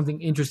it's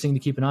something interesting to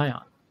keep an eye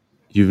on.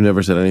 You've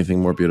never said anything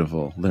more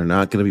beautiful. They're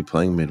not going to be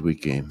playing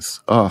midweek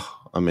games. Oh,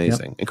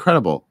 amazing. Yep.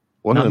 Incredible.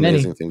 What an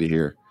amazing thing to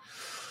hear.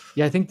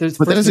 Yeah, I think the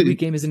first midweek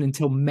game isn't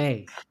until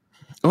May.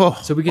 Oh,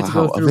 so we get to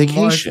go through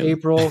March,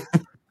 April.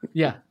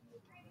 Yeah.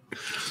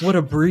 What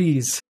a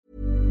breeze.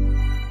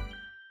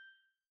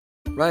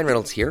 Ryan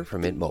Reynolds here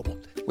from Mint Mobile.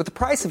 With the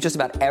price of just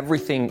about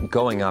everything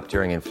going up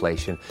during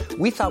inflation,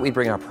 we thought we'd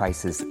bring our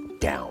prices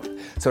down.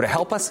 So to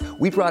help us,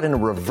 we brought in a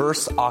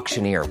reverse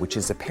auctioneer, which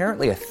is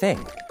apparently a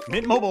thing.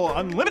 Mint Mobile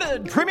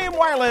Unlimited Premium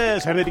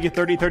Wireless. How to get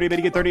 30, 30, how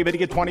to get 30, how to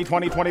get 20,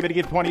 20, 20, how to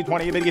get 20,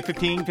 20, how to get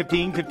 15,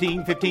 15,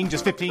 15, 15,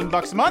 just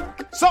 $15 a month?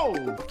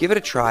 Sold! Give it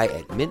a try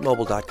at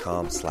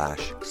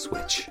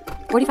mintmobile.com/switch.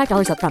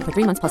 $45 up front for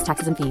 3 months plus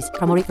taxes and fees.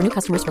 Promo rate for new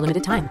customers for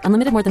limited time.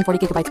 Unlimited more than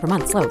 40 gigabytes per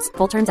month. Slows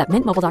full terms at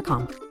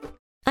mintmobile.com.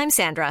 I'm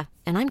Sandra,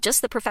 and I'm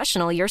just the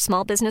professional your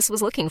small business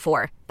was looking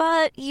for.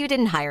 But you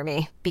didn't hire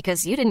me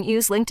because you didn't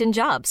use LinkedIn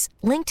Jobs.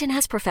 LinkedIn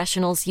has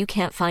professionals you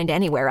can't find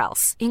anywhere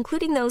else,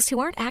 including those who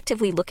aren't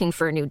actively looking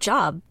for a new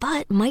job,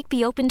 but might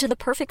be open to the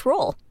perfect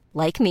role,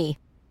 like me.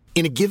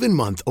 In a given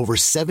month, over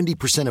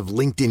 70% of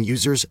LinkedIn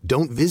users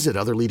don't visit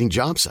other leading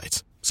job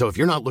sites. So if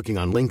you're not looking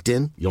on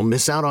LinkedIn, you'll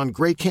miss out on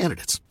great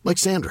candidates like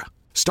Sandra.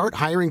 Start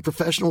hiring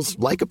professionals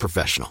like a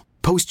professional.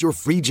 Post your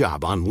free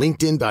job on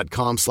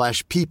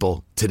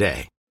linkedin.com/people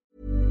today.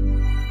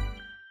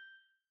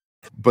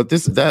 But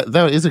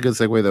that is a good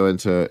segue, though,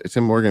 into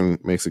Tim Morgan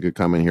makes a good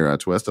comment here.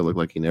 Atuesta looked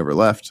like he never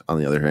left, on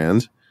the other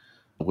hand,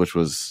 which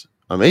was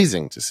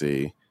amazing to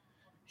see.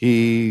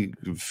 He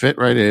fit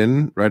right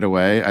in right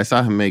away. I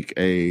saw him make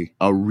a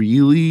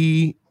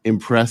really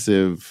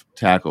impressive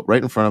tackle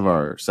right in front of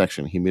our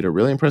section. He made a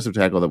really impressive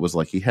tackle that was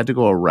like he had to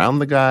go around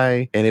the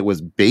guy, and it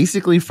was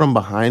basically from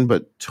behind,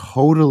 but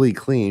totally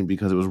clean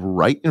because it was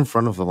right in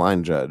front of the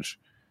line judge.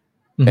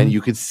 Mm-hmm. And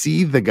you could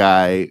see the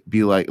guy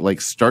be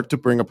like start to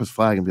bring up his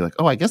flag and be like,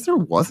 oh, I guess there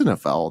wasn't a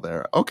foul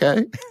there.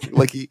 Okay.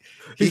 Like he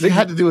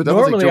had to do a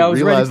double take to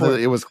realize that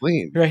it was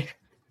clean. Right.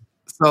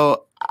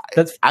 So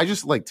I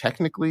just like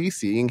technically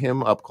seeing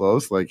him up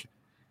close, like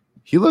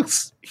he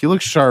looks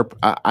sharp.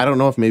 I don't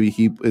know if maybe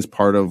he is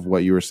part of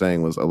what you were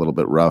saying was a little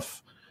bit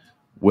rough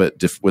with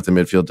the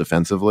midfield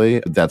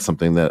defensively. That's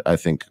something that I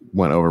think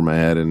went over my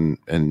head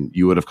and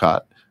you would have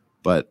caught.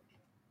 But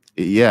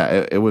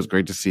yeah, it was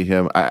great to see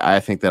him. I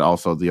think that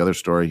also the other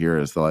story here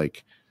is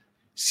like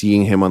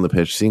seeing him on the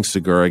pitch, seeing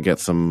Segura get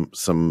some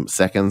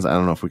seconds. I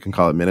don't know if we can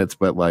call it minutes,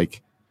 but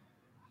like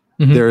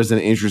there is an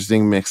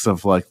interesting mix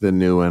of like the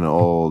new and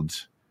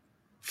old,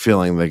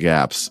 filling the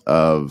gaps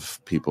of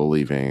people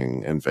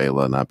leaving and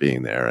Vela not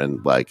being there,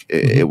 and like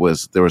there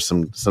was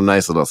some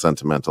nice little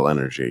sentimental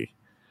energy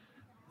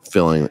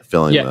filling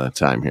the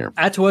time here.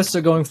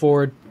 Atuesta going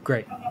forward,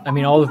 great. I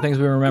mean, all the things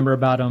we remember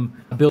about him: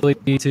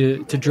 ability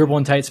to dribble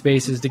in tight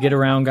spaces, to get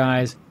around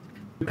guys,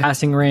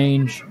 passing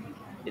range.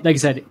 Like I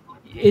said,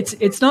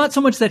 it's not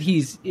so much that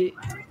it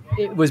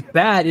was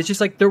bad. It's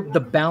just like the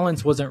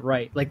balance wasn't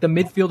right. Like the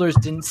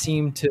midfielders didn't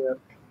seem to.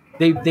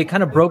 They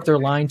kind of broke their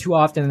line too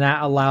often, and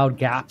that allowed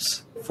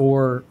gaps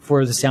for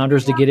the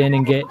Sounders to get in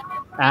and get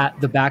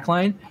at the back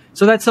line.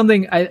 So that's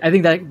something I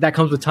think that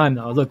comes with time,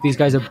 though. Look, these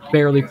guys have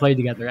barely played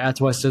together.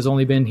 Atuesta has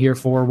only been here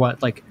for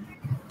like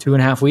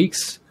 2.5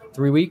 weeks,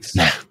 3 weeks.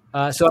 So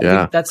I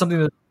think that's something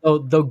that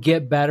they'll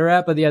get better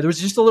at. But yeah, there was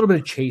just a little bit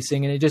of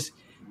chasing, and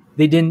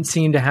they didn't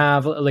seem to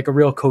have like a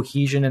real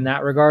cohesion in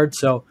that regard.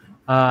 So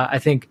I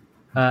think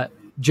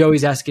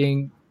Joey's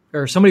asking,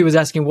 or somebody was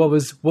asking, what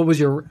was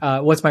your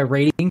what's my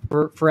rating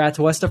for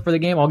Atuesta for the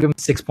game? I'll give him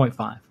 6.5.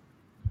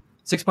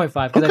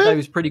 6.5 because I thought he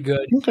was pretty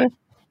good. Okay.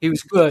 He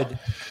was good.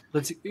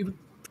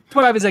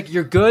 6.5 is like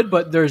you're good,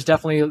 but there's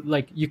definitely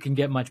like you can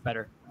get much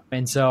better.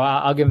 And so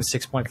I'll give him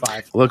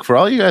 6.5. Look, for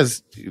all you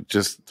guys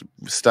just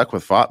stuck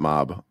with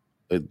FOTMob,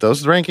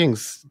 those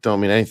rankings don't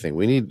mean anything.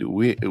 We need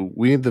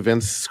the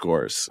Vince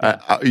scores.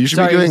 You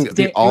should be doing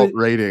the alt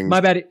ratings.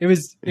 My bad.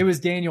 It was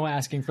Daniel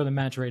asking for the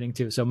match rating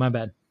too. So my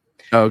bad.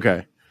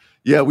 Okay.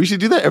 Yeah, we should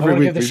do that every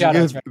week. We should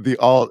give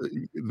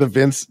the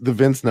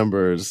Vince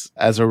numbers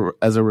as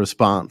a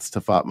response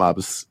to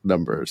FOTMob's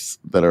numbers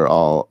that are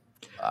all,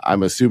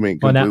 I'm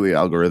assuming, completely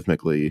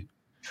algorithmically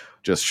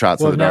just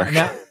shots in the dark.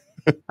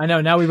 I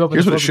know. Now we've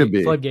opened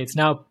the floodgates.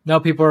 Now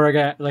people are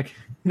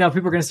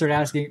gonna start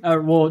asking.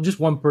 Just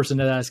one person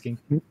is asking.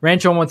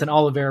 Rancho wants an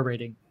Oliveira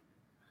rating.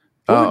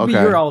 What would be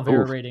your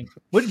Oliveira rating?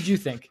 What did you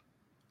think?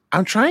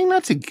 I'm trying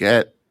not to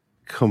get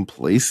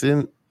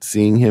complacent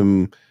seeing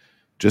him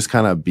just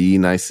kind of be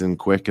nice and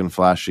quick and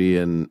flashy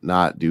and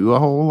not do a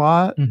whole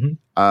lot. Mm-hmm.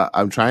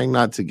 I'm trying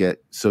not to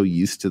get so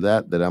used to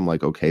that I'm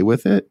like okay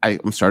with it.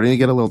 I'm starting to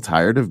get a little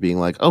tired of being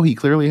like, oh, he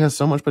clearly has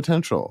so much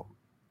potential.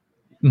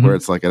 Mm-hmm. Where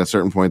it's like at a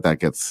certain point that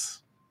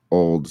gets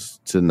old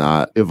to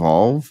not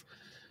evolve.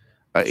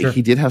 Sure.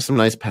 He did have some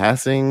nice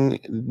passing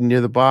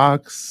near the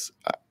box.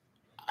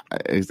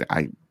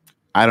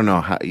 I don't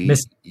know how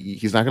he's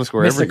not going to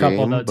score every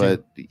game,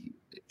 but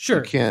sure,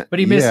 you can't. But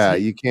he missed. Yeah,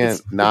 you can't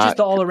it's not just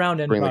all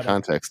around end bring product. the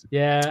context.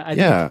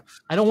 Yeah,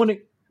 I don't want to.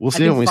 We'll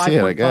see when we see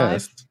it. I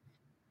guess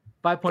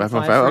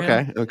 5.5.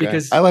 Okay.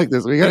 Because I like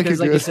this. We got to keep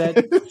like doing you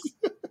said.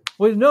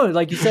 Well, no,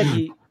 like you said,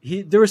 he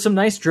there was some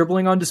nice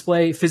dribbling on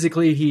display.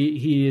 Physically,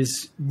 he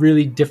is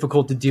really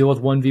difficult to deal with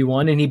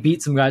 1v1, and he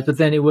beat some guys. But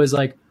then it was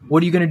like,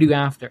 what are you going to do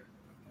after?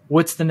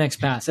 What's the next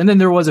pass? And then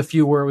there was a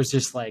few where it was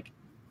just like,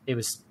 it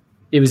was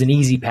an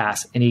easy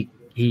pass, and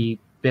he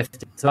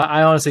biffed it. So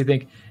I honestly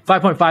think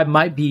 5.5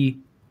 might be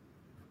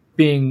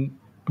being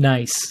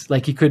nice.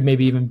 Like he could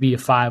maybe even be a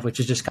 5, which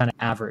is just kind of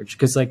average.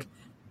 Because like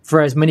for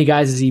as many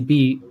guys as he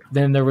beat,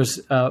 then there was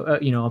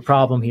a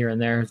problem here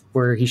and there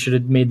where he should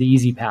have made the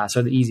easy pass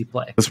or the easy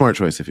play. The smart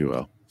choice, if you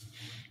will.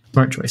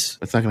 Smart choice.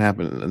 It's not going to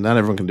happen. Not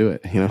everyone can do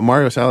it.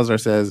 Mario Salazar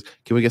says,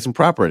 "Can we get some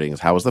prop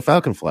ratings? How was the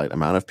Falcon flight?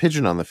 Amount of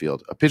pigeon on the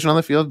field. A pigeon on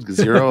the field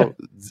 0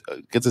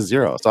 gets a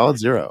 0. A solid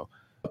 0.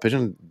 A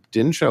pigeon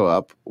didn't show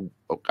up.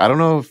 I don't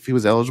know if he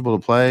was eligible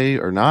to play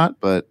or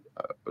not, but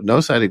no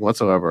sighting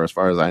whatsoever, as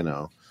far as I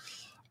know.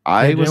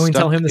 I was stuck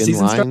tell him the in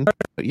season line.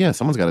 Yeah,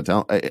 someone's got to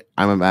tell.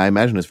 I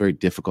imagine it's very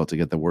difficult to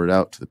get the word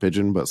out to the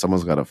pigeon, but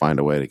someone's got to find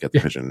a way to get the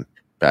pigeon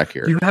back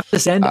here. You have to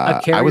send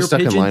a carrier I was stuck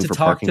pigeon in line to for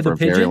talk parking to for the a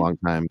pigeon? very long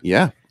time.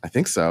 Yeah, I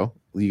think so.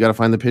 You got to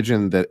find the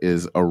pigeon that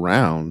is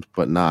around,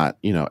 but not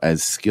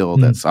as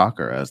skilled at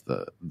soccer as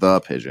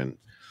the pigeon,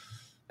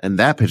 and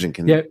that pigeon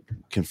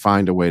can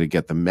find a way to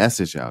get the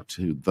message out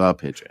to the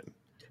pigeon.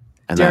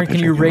 And Darren,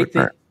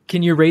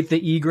 can you rate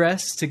the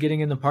egress to getting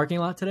in the parking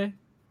lot today?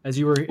 As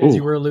you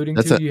were alluding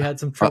to, you had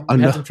some trouble.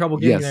 You had some trouble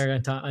getting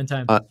there on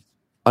time.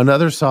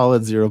 Another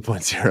solid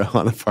 0.0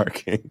 on the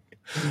parking.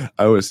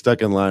 I was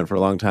stuck in line for a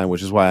long time,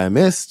 which is why I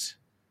missed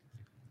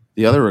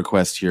the other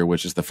request here,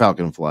 which is the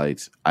Falcon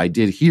flight. I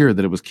did hear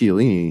that it was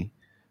Chiellini,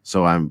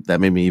 so that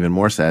made me even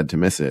more sad to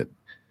miss it.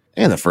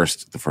 And the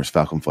first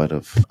Falcon flight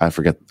of I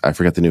forget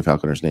the new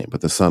Falconer's name, but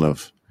the son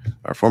of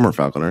our former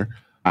Falconer.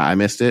 I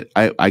missed it.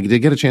 I did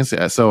get a chance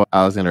to. So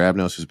Alexander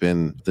Abnos, who's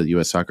been the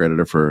U.S. soccer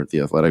editor for The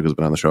Athletic, who's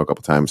been on the show a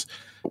couple times,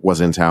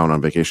 was in town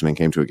on vacation and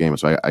came to a game.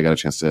 So I got a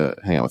chance to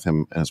hang out with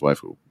him and his wife,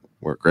 who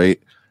were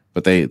great.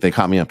 But they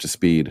caught me up to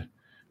speed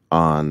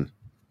on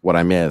what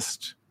I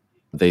missed.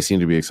 They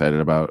seemed to be excited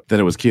about that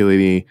it was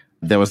Chiellini.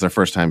 That was their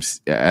first time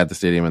at the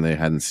stadium, and they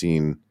hadn't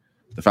seen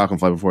the Falcon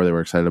flight before. They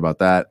were excited about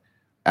that.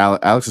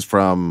 Alex is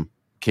from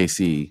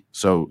KC,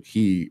 so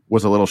he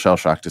was a little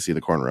shell-shocked to see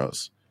the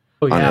cornrows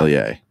on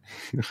Elie.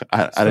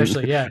 I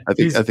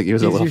think he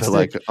was a little bit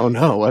like, oh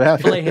no, what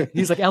happened?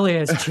 He's like, LA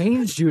has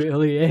changed you,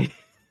 Elie.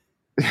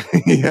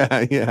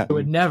 yeah. I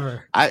would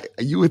never.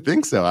 You would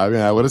think so. I mean,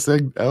 I would have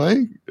said LA.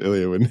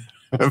 Elie would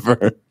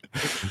never.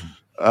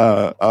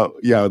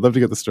 Yeah, I'd love to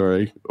get the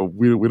story.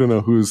 We don't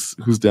know who's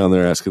down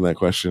there asking that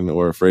question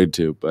or afraid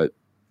to, but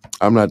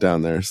I'm not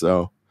down there.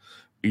 So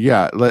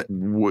yeah,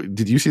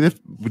 did you see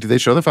did they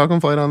show the Falcon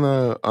flight on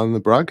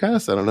the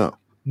broadcast? I don't know.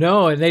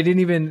 No, and they didn't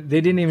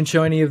even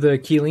show any of the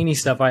Chiellini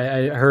stuff.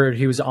 I heard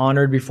he was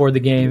honored before the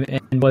game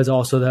and was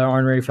also the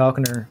honorary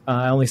Falconer.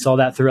 I only saw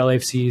that through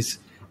LAFC's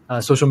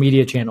social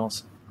media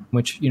channels,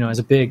 which, as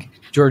a big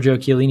Giorgio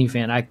Chiellini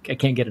fan, I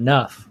can't get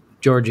enough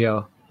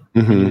Giorgio.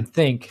 Mm-hmm. You would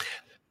think.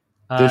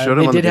 They showed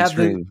him on the big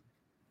screen.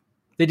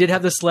 They did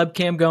have the celeb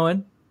cam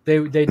going. They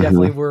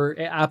definitely were.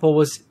 Apple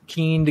was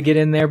keen to get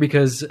in there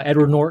because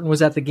Edward Norton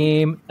was at the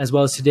game, as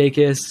well as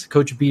Sudeikis,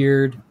 Coach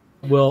Beard.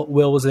 Will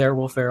was there.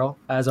 Will Ferrell,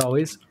 as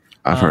always.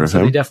 I've heard of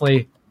him. They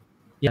definitely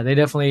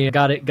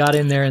got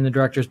in there in the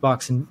director's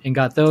box and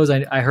got those.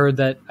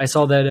 I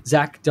saw that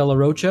Zach De La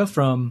Rocha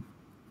from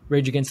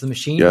Rage Against the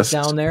Machine was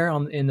down there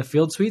in the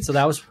field suite.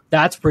 So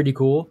that's pretty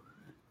cool.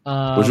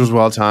 Which was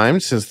well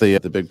timed, since the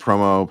big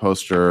promo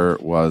poster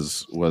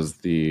was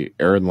the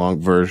Aaron Long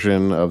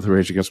version of the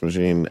Rage Against the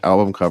Machine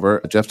album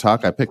cover. Jeff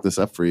Talk, I picked this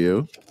up for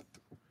you.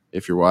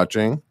 If you're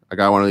watching, I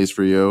got one of these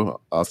for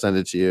you. I'll send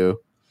it to you.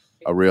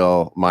 A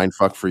real mind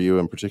fuck for you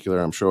in particular,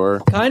 I'm sure.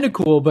 Kind of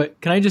cool,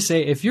 but can I just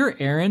say, if you're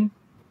Aaron,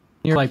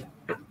 you're like,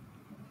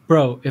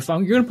 bro, you're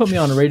going to put me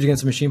on a Rage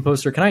Against the Machine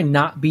poster, can I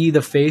not be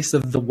the face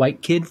of the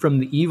white kid from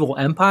the Evil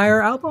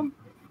Empire album?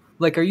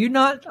 Like, are you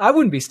not? I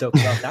wouldn't be stoked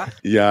about that.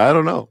 Yeah, I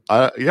don't know.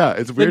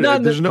 It's weird.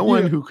 There's no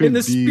one who could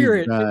be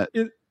spirit,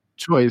 that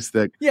choice.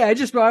 That I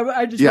just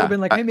would have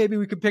been like, hey, maybe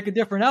we could pick a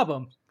different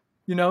album.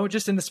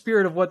 Just in the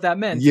spirit of what that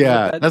meant.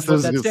 Yeah, that's what I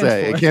was going to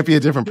say. It can't be a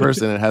different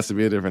person. It has to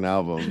be a different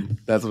album.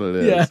 That's what it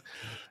is. Yeah.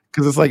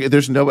 Because it's like,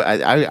 there's no. I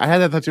had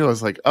that thought too. I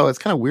was like, oh, it's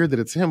kind of weird that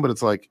it's him, but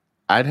it's like,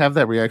 I'd have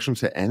that reaction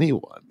to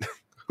anyone.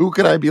 Who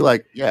could I be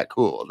like, yeah,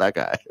 cool, that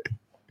guy.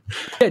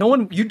 Yeah,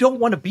 you don't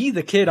want to be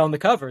the kid on the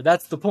cover.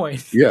 That's the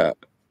point. Yeah.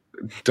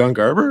 Don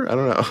Garber? I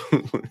don't know.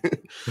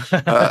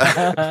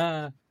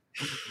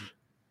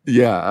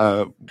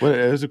 But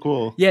it was a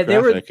cool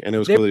graphic, and it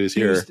was cool that he was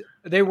here.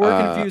 They were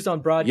confused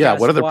on broadcast. Yeah,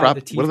 what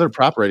other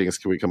prop ratings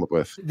can we come up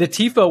with? The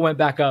TIFO went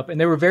back up, and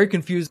they were very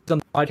confused on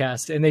the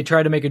podcast, and they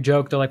tried to make a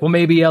joke. They're like, well,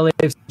 maybe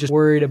LAFC just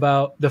worried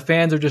about, the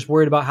fans are just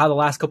worried about how the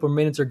last couple of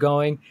minutes are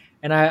going.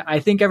 And I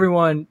think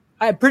I'm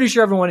pretty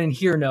sure everyone in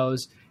here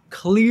knows,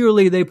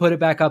 clearly they put it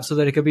back up so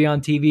that it could be on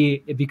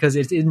TV because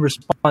it's in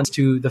response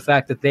to the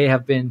fact that they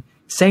have been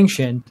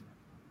sanctioned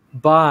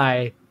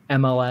by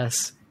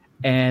MLS,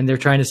 and they're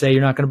trying to say,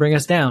 you're not going to bring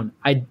us down.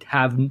 I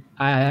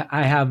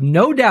have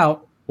no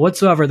doubt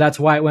whatsoever that's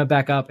why it went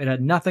back up. It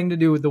had nothing to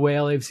do with the way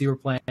LAFC were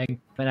playing,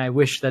 and I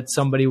wish that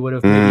somebody would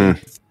have maybe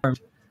informed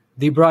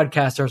the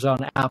broadcasters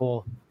on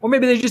Apple, or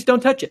maybe they just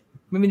don't touch it.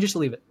 Maybe just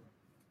leave it.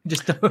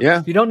 Just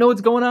if you don't know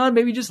what's going on,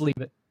 maybe just leave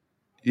it.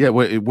 Yeah,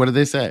 what did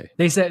they say?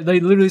 They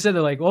literally said,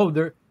 they're like,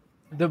 the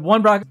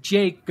one broadcast,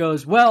 Jake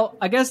goes, well,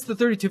 I guess the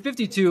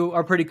 32-52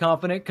 are pretty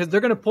confident because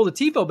they're going to pull the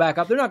TIFO back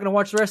up. They're not going to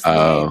watch the rest of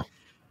the game.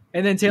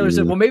 And then Taylor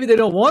said, well, maybe they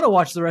don't want to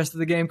watch the rest of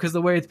the game because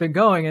the way it's been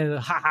going,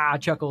 and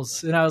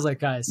chuckles. And I was like,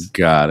 guys,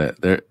 got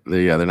it.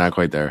 They're not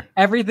quite there.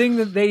 Everything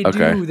that they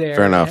do there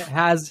fair enough.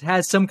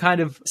 has some kind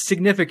of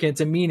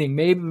significance and meaning.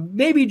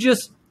 Maybe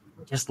just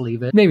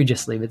leave it. Maybe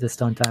just leave it this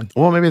time.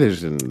 Well, maybe they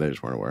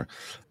just weren't aware.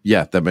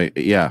 Yeah,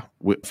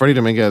 Freddie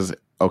Dominguez.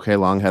 Okay,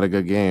 Long had a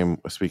good game.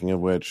 Speaking of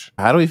which,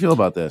 how do we feel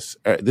about this?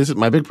 This is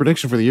my big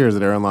prediction for the year: is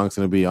that Aaron Long's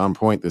going to be on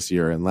point this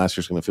year, and last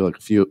year's going to feel like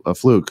a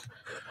fluke.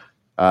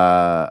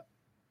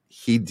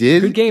 He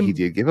did. Good game. He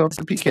did give up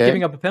the PK,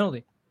 giving up a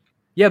penalty.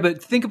 Yeah,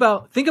 but think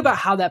about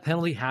how that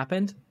penalty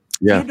happened.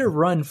 Yeah. He had to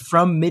run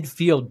from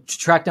midfield to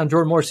track down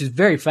Jordan Morris, who's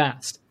very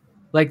fast.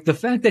 Like the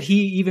fact that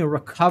he even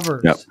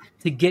recovers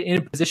to get in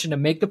a position to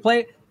make the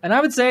play. And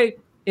I would say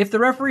if the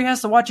referee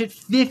has to watch it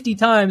 50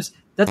 times,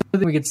 that's the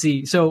thing we could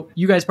see. So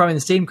you guys probably in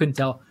the stadium couldn't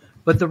tell,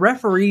 but the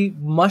referee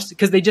must,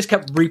 because they just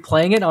kept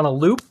replaying it on a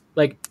loop,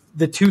 like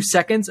the 2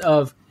 seconds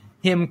of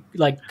him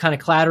like kind of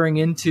clattering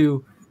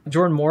into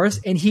Jordan Morris,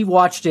 and he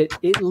watched it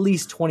at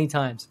least 20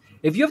 times.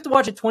 If you have to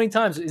watch it 20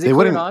 times, is it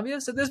clear and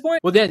obvious at this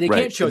point? Well, they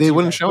can't show it to you. They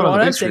wouldn't show it on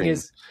the big screen.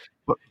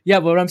 But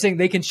what I'm saying,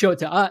 they can show it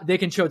to us. They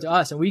can show it to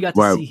us, and we got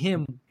to see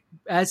him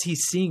as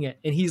he's seeing it,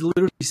 and he's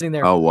literally sitting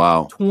there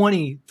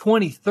 20,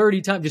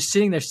 30 times, just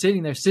sitting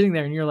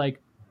there, and you're like,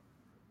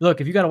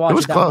 look, if you got to watch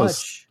it that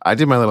much. I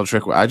did my little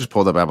trick. I just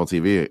pulled up Apple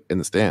TV in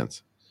the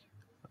stands.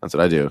 That's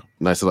what I do.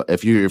 Nice little,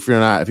 if you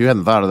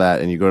hadn't thought of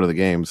that and you go to the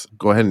games,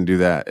 go ahead and do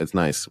that. It's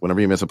nice. Whenever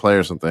you miss a play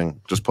or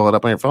something, just pull it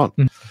up on your phone.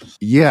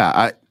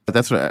 Yeah,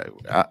 that's what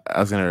I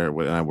was gonna.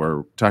 When I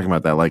were talking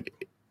about that,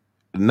 like,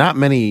 not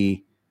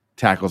many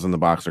tackles in the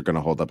box are going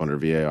to hold up under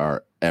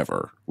VAR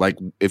ever. Like,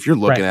 if you're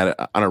looking at it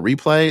on a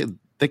replay,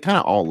 they kind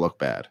of all look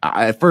bad.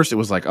 At first, it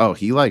was like, oh,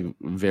 he like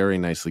very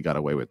nicely got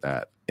away with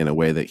that in a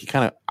way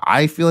that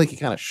I feel like he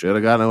kind of should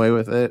have gotten away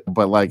with it,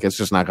 but like it's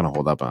just not going to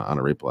hold up on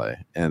a replay.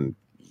 And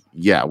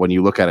yeah, when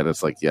you look at it,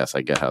 it's like, yes,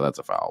 I get how that's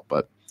a foul.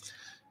 But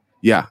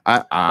yeah,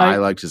 I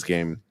liked his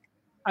game.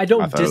 I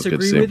don't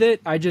disagree with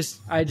it. I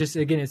just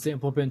again, it's the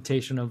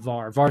implementation of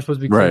VAR. VAR is supposed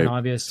to be clear and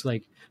obvious.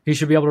 Like, he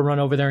should be able to run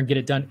over there and get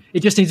it done. It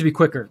just needs to be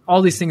quicker.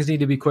 All these things need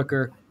to be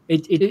quicker.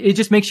 It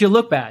just makes you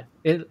look bad.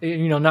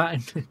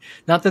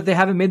 Not that they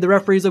haven't made the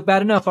referees look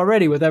bad enough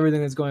already with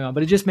everything that's going on,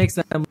 but it just makes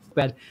them look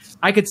bad.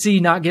 I could see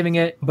not giving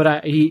it,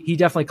 but he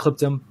definitely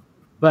clipped him.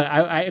 But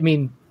I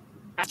mean,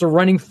 after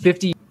running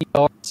 50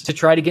 yards to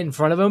try to get in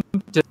front of him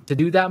to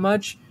do that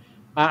much,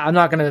 I'm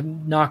not going to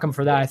knock him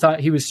for that. I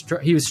thought he was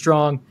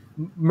strong.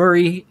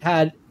 Murray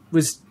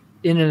was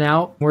in and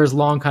out, whereas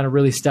Long kind of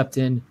really stepped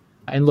in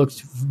and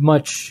looked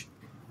much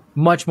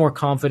more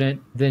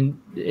confident than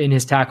in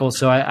his tackles.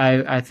 So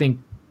I think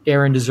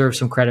Aaron deserves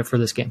some credit for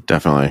this game.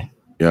 Definitely.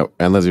 Yep.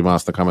 And Lizzie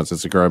Moss, the comments that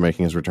Segura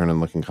making his return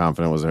and looking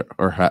confident was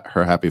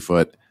her happy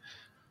foot.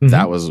 Mm-hmm.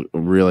 That was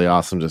really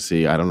awesome to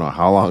see. I don't know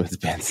how long it's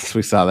been since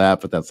we saw that,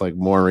 but that's like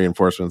more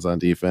reinforcements on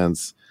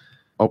defense.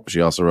 Oh,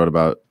 she also wrote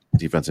about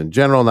defense in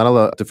general. Not a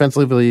lot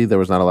defensively. There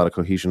was not a lot of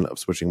cohesion of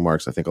switching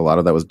marks. I think a lot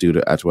of that was due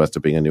to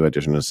Atuesta being a new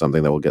addition to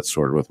something that will get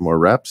sorted with more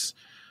reps.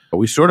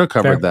 We sort of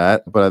covered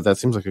that, but that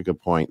seems like a good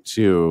point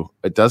too.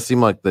 It does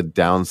seem like the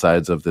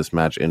downsides of this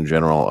match in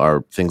general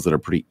are things that are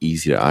pretty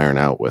easy to iron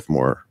out with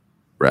more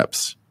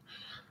reps.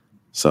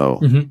 So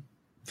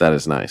that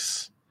is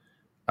nice.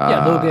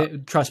 Yeah,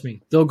 trust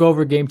me, they'll go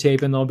over game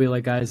tape and they'll be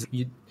like, guys,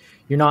 you're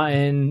not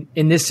in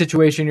this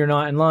situation. You're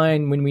not in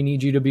line when we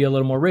need you to be a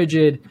little more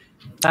rigid.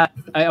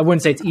 I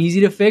wouldn't say it's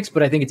easy to fix,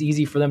 but I think it's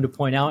easy for them to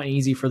point out and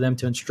easy for them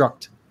to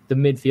instruct the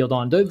midfield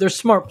on. They're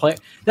smart players.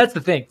 That's the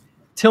thing.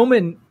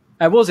 Tillman,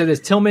 I will say this: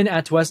 Tillman,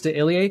 Atuesta,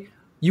 Ilie,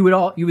 you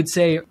would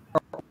say are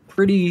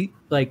pretty,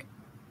 like,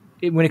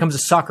 when it comes to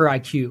soccer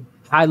IQ,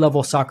 high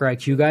level soccer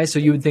IQ guys. So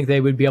you would think they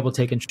would be able to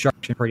take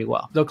instruction pretty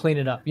well. They'll clean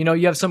it up. You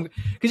have some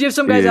guys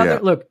out there.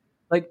 Look,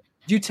 like,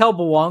 do you tell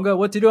Bawanga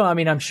what to do? I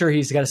mean, I'm sure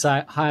he's got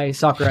a high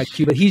soccer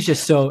IQ, but he's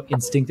just so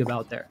instinctive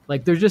out there.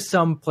 Like, there's just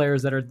some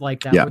players that are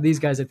like that. Where these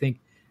guys, I think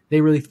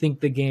they really think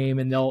the game,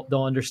 and they'll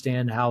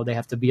understand how they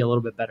have to be a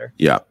little bit better.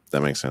 Yeah,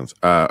 that makes sense.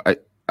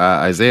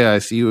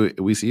 Isaiah,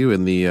 we see you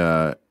in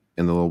the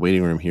little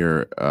waiting room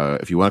here.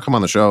 If you want to come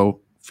on the show,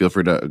 feel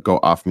free to go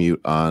off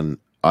mute on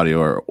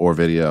audio or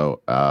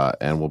video,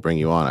 and we'll bring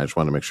you on. I just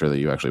want to make sure that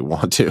you actually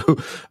want to.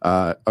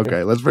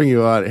 Okay, let's bring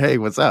you on. Hey,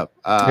 what's up?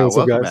 Hey, what's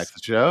welcome up, back to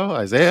the show,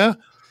 Isaiah.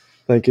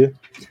 Thank you.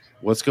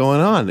 What's going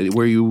on?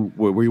 Were you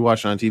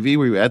watching on TV?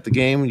 Were you at the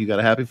game? You got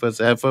a happy foot,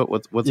 sad foot?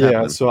 What's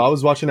happening? Yeah, so I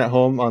was watching at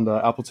home on the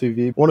Apple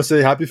TV. I want to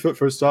say happy foot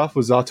first off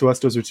was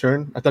Atuesto's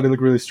return. I thought he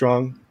looked really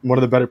strong. One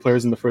of the better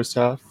players in the first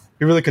half.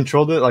 He really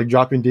controlled it, like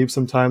dropping deep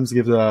sometimes to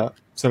give the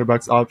center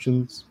backs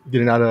options,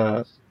 getting out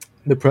of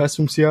the press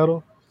from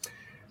Seattle.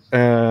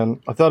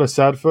 And I thought a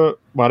sad foot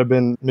might have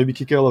been maybe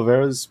Kike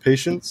Oliveira's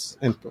patience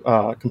and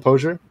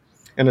composure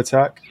in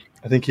attack.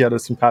 I think he had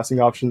some passing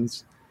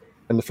options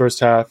in the first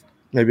half,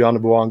 maybe on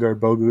Buanga or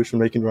Bogusz from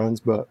making runs,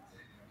 but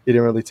he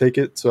didn't really take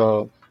it.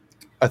 So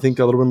I think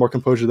a little bit more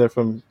composure there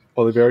from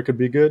Oliveira could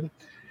be good.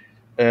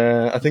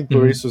 And I think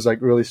Lloris was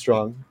like really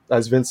strong.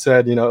 As Vince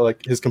said,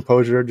 like his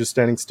composure, just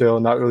standing still,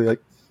 not really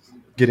like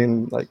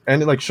getting like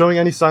and like showing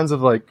any signs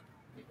of like,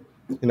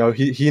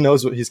 he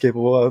knows what he's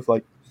capable of,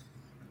 like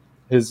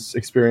his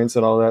experience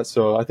and all that.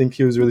 So I think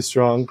he was really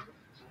strong.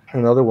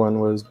 Another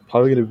one was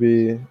probably going to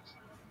be,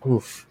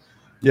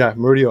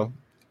 Murillo.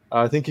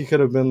 I think he could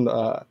have been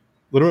a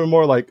little bit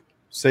more like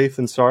safe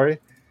than sorry.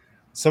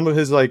 Some of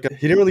his he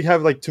didn't really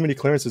have like too many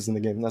clearances in the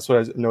game. That's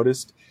what I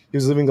noticed. He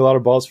was leaving a lot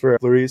of balls for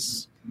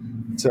Lloris.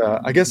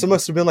 I guess it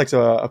must have been like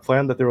a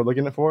plan that they were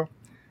looking for.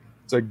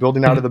 It's like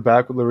building out of the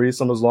back with Lloris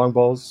on those long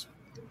balls,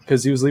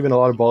 because he was leaving a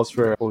lot of balls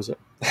for what was it?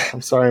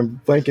 I'm sorry, I'm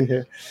blanking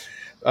here.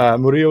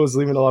 Murillo was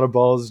leaving a lot of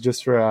balls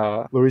just for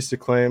Lloris to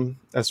claim.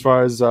 As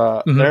far as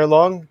Aaron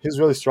Long, he was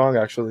really strong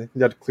actually. He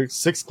had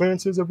 6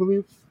 clearances, I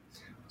believe.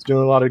 He's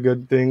doing a lot of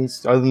good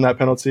things other than that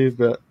penalty,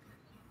 but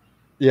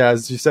yeah,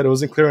 as you said, it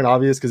wasn't clear and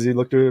obvious because he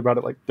looked at it about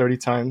it like 30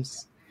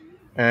 times.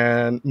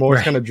 And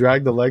Morris kind of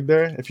dragged the leg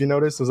there, if you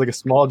notice. It was like a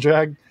small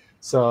drag.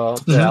 So,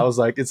 I was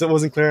like, it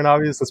wasn't clear and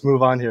obvious. Let's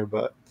move on here.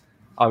 But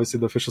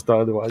obviously the officials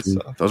thought otherwise. So.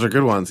 Those are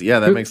good ones. Yeah,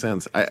 that makes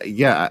sense.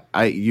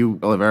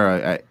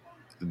 Oliveira,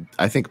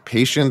 I think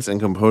patience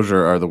and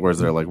composure are the words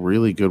that are like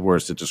really good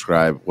words to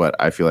describe what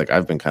I feel like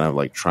I've been kind of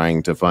like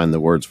trying to find the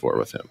words for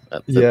with him.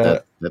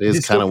 That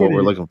is kind of what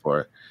we're looking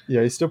for.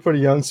 Yeah, he's still pretty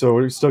young, so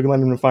we're still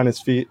letting him find his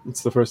feet.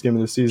 It's the first game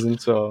of the season,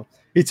 so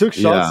he took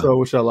shots, though,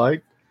 which I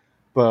like.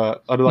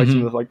 But I'd like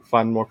him to like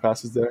find more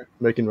passes there,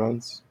 making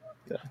runs.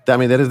 Yeah. I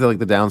mean, that is like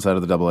the downside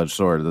of the double-edged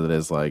sword. That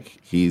is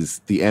like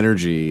the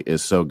energy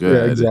is so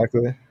good. Yeah,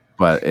 exactly.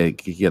 But he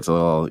gets a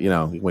little,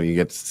 when you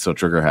get so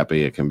trigger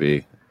happy, it can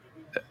be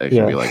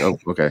like, oh,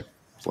 okay,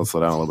 let's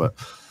slow down a little bit.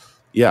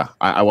 Yeah,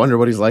 I wonder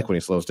what he's like when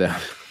he slows down.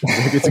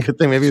 Maybe it's a good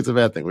thing. Maybe it's a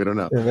bad thing. We don't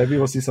know. Yeah, maybe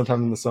we'll see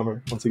sometime in the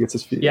summer once he gets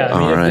his feet. Yeah,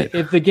 I mean,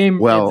 if the game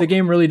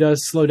really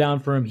does slow down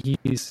for him,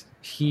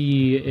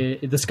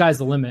 the sky's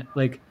the limit.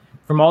 Like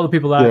from all the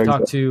people that I've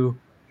talked to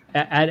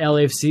at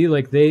LAFC,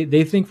 like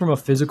they think from a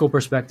physical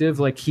perspective,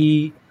 like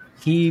he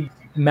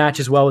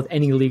matches well with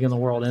any league in the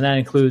world, and that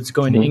includes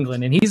going to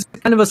England. And he's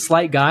kind of a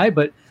slight guy,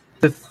 but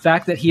the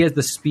fact that he has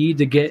the speed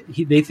to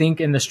they think,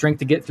 and the strength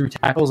to get through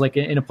tackles, like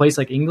in a place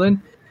like England.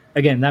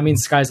 Again, that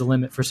means sky's the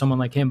limit for someone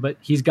like him, but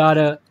he's got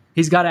to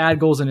add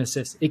goals and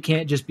assists. It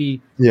can't just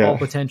be all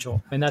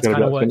potential. And that's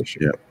kind of what,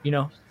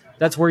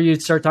 that's where you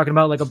start talking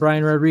about like a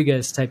Brian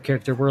Rodriguez type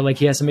character where like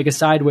he has to make a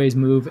sideways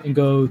move and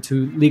go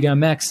to Liga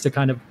MX to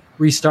kind of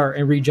restart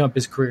and re-jump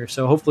his career.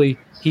 So hopefully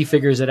he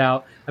figures it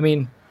out. I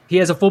mean, he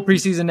has a full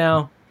preseason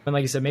now, and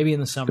like you said, maybe in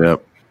the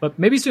summer, but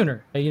maybe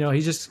sooner.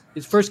 He's just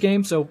his first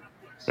game. So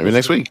maybe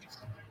next week.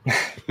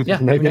 Yeah.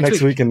 maybe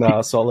next week in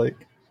Salt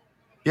Lake.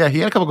 Yeah. He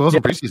had a couple goals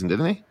in preseason,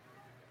 didn't he?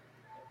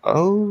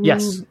 Oh,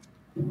 yes.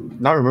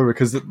 Not remember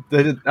because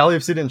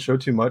LAFC didn't show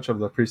too much of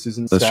the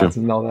preseason stats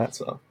and all that.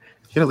 So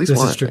he had at least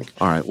one. I think.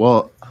 All right.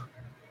 Well,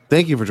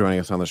 thank you for joining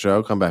us on the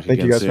show. Come back again soon.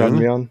 Thank you guys for having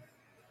me on.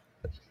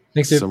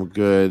 Thanks,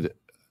 dude.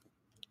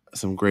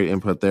 Some great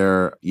input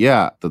there.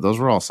 Yeah, those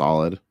were all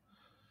solid.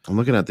 I'm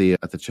looking at the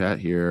chat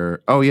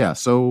here. Oh yeah.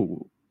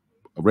 So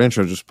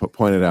Rancho just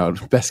pointed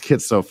out best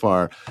kits so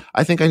far.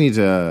 I think I need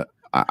to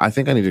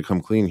come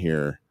clean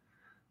here.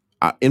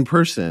 In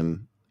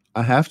person,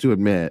 I have to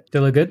admit, they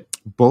look good.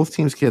 Both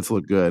teams' kits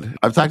look good.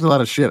 I've talked a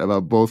lot of shit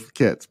about both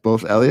kits,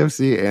 both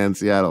LAFC and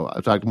Seattle.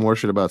 I've talked more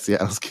shit about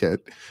Seattle's kit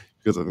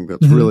because I think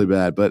that's really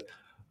bad. But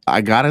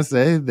I gotta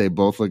say, they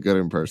both look good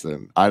in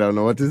person. I don't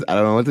know what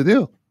to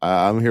do.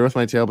 I'm here with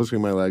my tail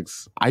between my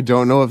legs. I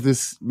don't know if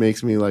this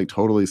makes me like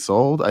totally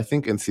sold. I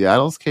think in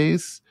Seattle's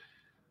case,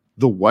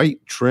 the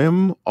white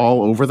trim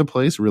all over the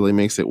place really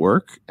makes it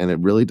work, and it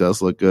really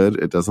does look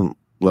good. It doesn't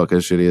look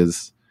as shitty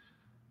as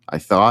I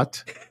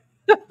thought.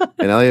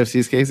 In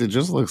LAFC's case, it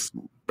just looks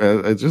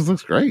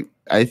great.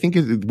 I think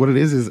what it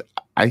is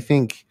I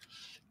think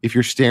if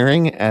you're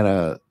staring at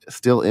a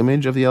still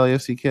image of the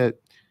LAFC kit,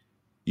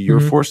 you're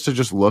forced to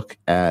just look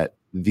at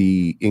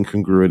the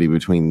incongruity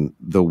between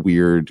the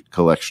weird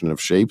collection of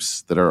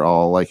shapes that are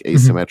all like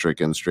asymmetric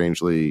and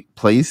strangely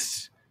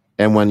placed,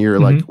 And when you're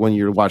when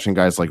you're watching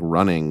guys like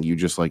running, you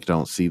just like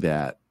don't see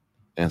that,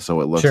 and so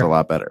it looks a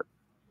lot better.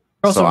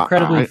 They're also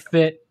incredibly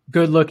fit,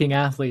 good-looking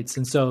athletes,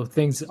 and so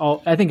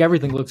I think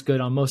everything looks good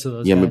on most of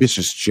those. Yeah, guys. Maybe it's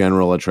just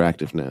general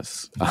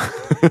attractiveness.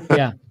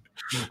 Yeah,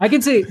 I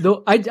can say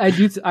though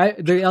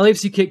the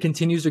LAFC kit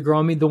continues to grow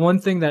on me. The one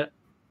thing that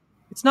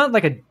it's not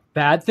like a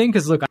bad thing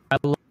because look, I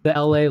love the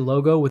LA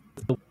logo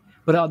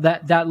but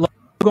that logo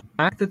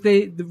back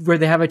where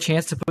they have a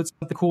chance to put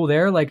something cool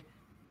there. Like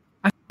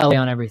I LA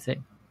on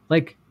everything.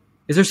 Like,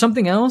 is there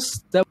something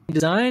else that we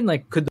design?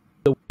 Like, could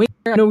the wing?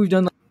 I know we've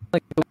done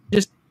like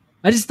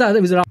I just thought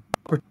it was an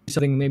opportunity,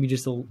 something maybe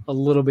just a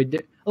little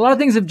bit. A lot of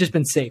things have just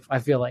been safe. I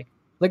feel like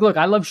look,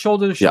 I love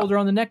shoulder to shoulder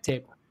on the neck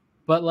table,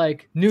 but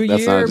like New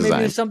Year, maybe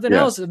there's something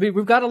else. I mean,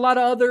 we've got a lot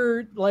of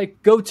other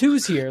like go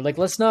tos here. Like,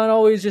 let's not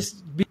always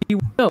just be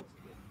no.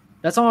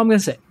 That's all I'm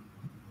gonna say.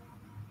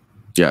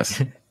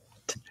 Yes.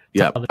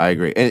 Yeah, I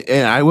agree,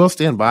 and I will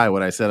stand by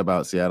what I said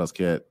about Seattle's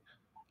kit.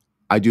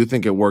 I do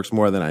think it works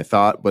more than I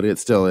thought, but it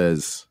still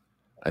is.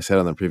 I said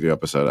on the preview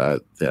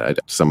episode that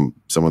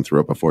someone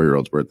threw up a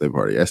 4-year-old's birthday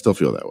party. I still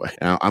feel that way.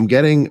 Now I'm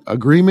getting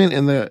agreement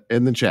in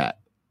the chat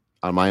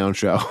on my own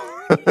show.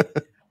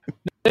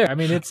 There, I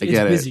mean, it's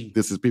busy.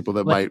 This is people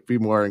that might be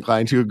more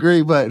inclined to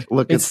agree, but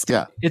look, it's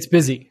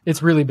busy.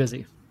 It's really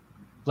busy.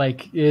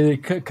 Like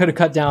it could have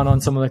cut down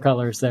on some of the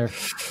colors there.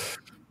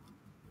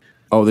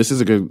 Oh, this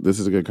is a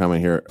good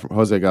comment here from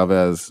Jose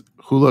Galvez.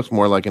 Who looks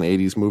more like an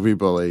 80s movie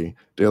bully,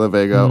 De La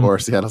Vega or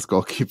Seattle's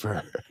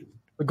goalkeeper?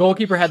 The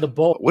goalkeeper had the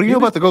ball. What do you know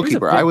about the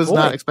goalkeeper? I was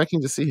not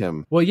expecting to see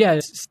him. Well, yeah,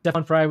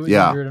 Stefan Fry was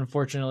injured,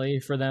 unfortunately,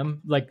 for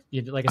them. Like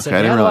I said,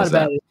 I didn't realize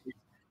that.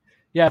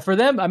 Yeah, for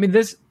them, I mean,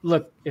 if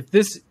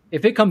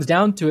it comes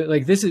down to it,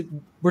 like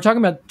we're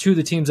talking about two of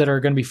the teams that are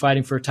going to be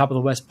fighting for top of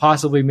the West,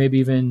 possibly maybe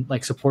even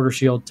like supporter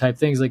shield type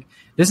things. Like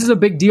this is a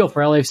big deal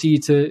for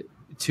LAFC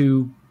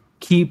to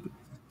keep,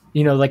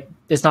 like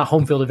it's not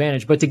home field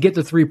advantage, but to get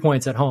the 3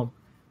 points at home.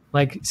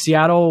 Like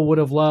Seattle would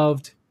have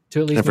loved to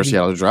at least and for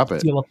Seattle to drop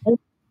it.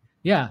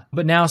 Yeah,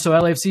 but now if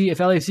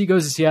LAFC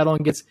goes to Seattle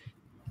and gets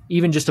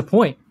even just a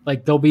point,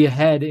 like they'll be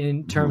ahead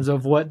in terms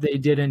of what they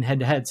did in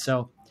head-to-head.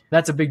 So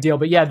that's a big deal.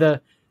 But yeah,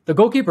 the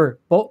goalkeeper,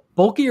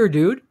 bulkier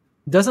dude,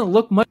 doesn't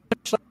look much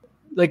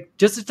like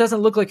it doesn't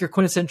look like your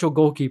quintessential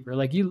goalkeeper.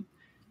 Like you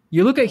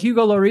look at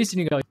Hugo Lloris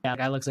and you go, yeah, that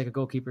guy looks like a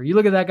goalkeeper. You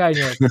look at that guy and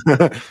you're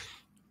like,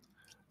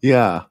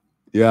 yeah.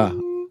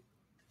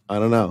 I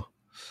don't know.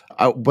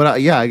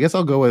 I guess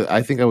I'll go with.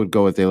 I think I would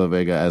go with De La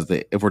Vega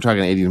if we're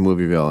talking 80s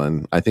movie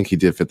villain. I think he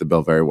did fit the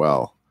bill very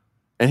well,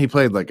 and he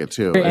played like it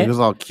too. And he was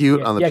all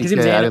cute on the PK.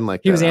 I didn't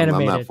like that. He was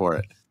animated. I'm not for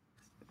it.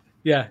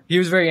 Yeah, he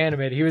was very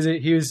animated. He was.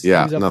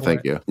 Yeah, he was no,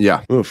 thank you.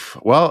 Yeah, oof.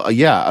 Well,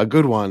 a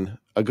good one.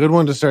 A good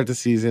one to start the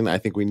season. I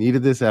think we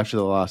needed this after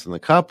the loss in the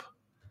Cup.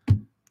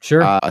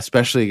 Sure,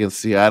 especially against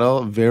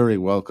Seattle. Very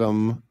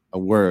welcome.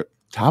 We're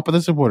top of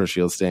the supporter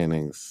shield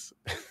standings.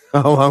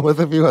 Along with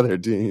a few other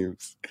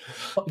teams.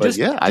 But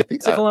I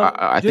think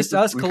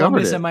us,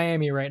 Columbus, and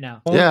Miami right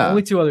now.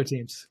 Only two other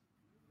teams.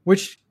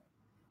 Which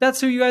that's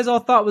who you guys all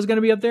thought was going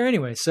to be up there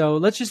anyway. So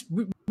let's just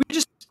we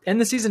just end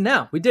the season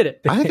now. We did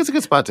it. I think it's a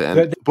good spot to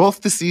end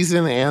both the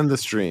season and the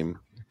stream.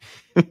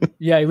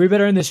 Yeah, we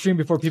better end the stream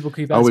before people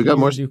keep asking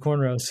to do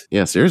cornrows.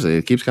 Yeah, seriously,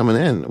 it keeps coming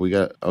in. We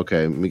got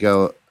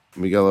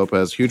Miguel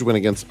Lopez, huge win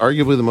against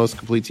arguably the most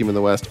complete team in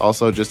the West.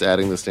 Also, just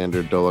adding the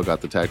standard Dolo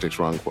got the tactics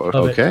wrong quote.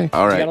 Okay.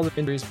 All right. Got all the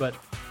injuries, but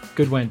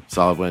good win.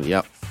 Solid win.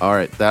 Yep. All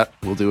right. That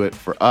will do it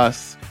for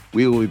us.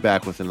 We will be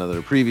back with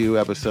another preview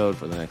episode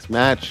for the next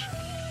match.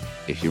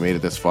 If you made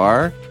it this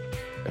far,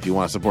 if you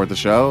want to support the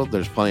show,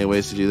 there's plenty of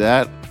ways to do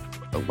that.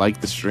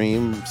 Like the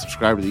stream,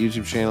 subscribe to the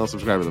YouTube channel,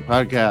 subscribe to the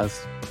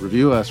podcast,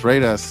 review us,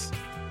 rate us,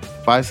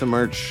 buy some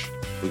merch.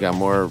 We got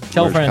more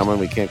merch coming.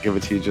 We can't give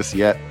it to you just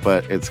yet,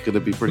 but it's going to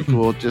be pretty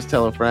cool. Just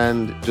tell a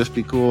friend. Just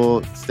be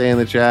cool. Stay in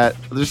the chat.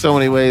 There's so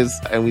many ways,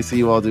 and we see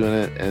you all doing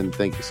it, and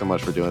thank you so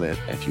much for doing it.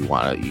 If you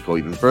want to go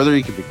even further,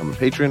 you can become a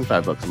patron,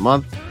 $5 a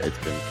month. It's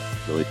been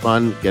really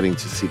fun getting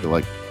to see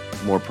the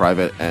more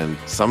private and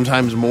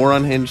sometimes more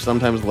unhinged,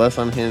 sometimes less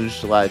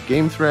unhinged live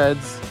game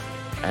threads,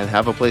 and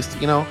have a place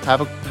to,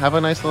 have a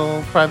nice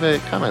little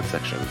private comment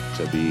section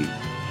to be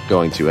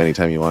going to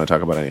anytime you want to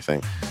talk about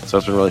anything. So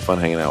it's been really fun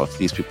hanging out with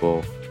these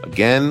people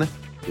again.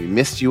 We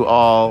missed you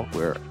all.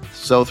 We're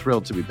so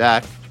thrilled to be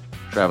back.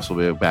 Travis will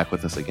be back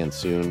with us again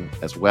soon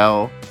as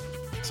well.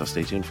 So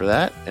stay tuned for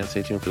that, and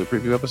stay tuned for the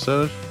preview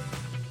episode.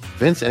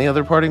 Vince, any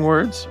other parting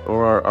words,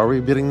 or are we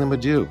bidding them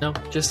adieu? No,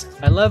 just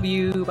I love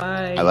you.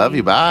 Bye. I love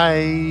you. Bye.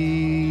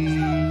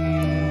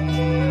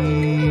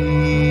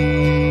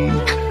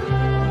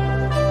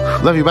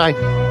 Love you. Bye.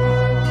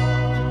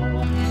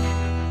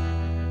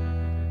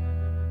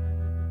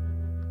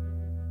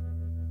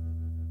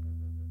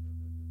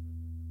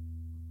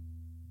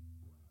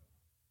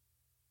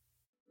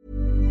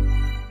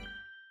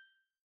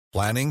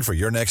 Planning for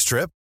your next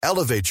trip?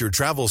 Elevate your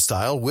travel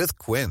style with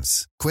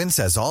Quince. Quince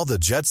has all the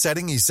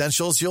jet-setting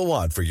essentials you'll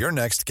want for your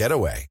next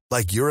getaway,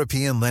 like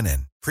European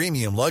linen,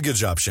 premium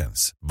luggage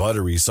options,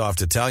 buttery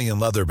soft Italian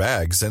leather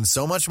bags, and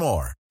so much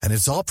more. And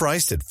it's all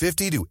priced at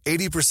 50 to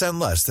 80%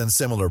 less than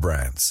similar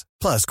brands.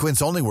 Plus, Quince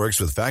only works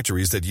with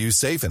factories that use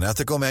safe and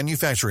ethical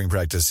manufacturing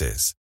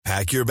practices.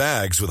 Pack your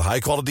bags with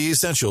high-quality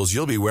essentials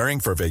you'll be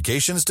wearing for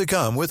vacations to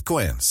come with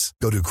Quince.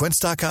 Go to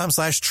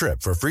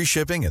quince.com/trip for free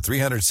shipping and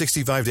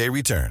 365-day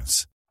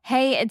returns.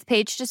 Hey, it's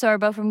Paige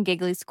DeSorbo from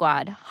Giggly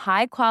Squad.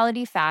 High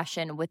quality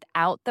fashion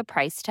without the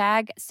price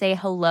tag. Say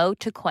hello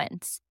to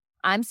Quince.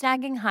 I'm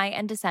snagging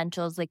high-end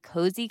essentials like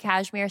cozy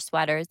cashmere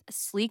sweaters,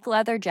 sleek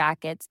leather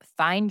jackets,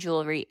 fine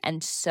jewelry,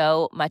 and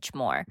so much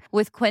more.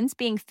 With Quince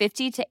being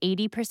 50 to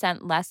 80%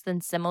 less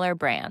than similar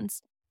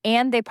brands.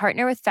 And they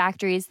partner with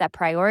factories that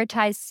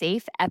prioritize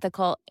safe,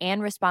 ethical,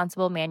 and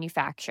responsible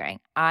manufacturing.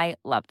 I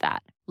love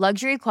that.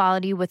 Luxury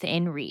quality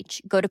within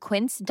reach. Go to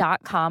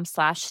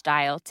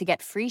quince.com/style to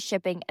get free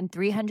shipping and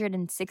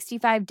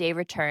 365-day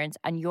returns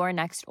on your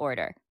next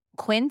order.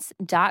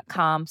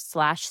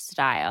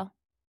 Quince.com/style.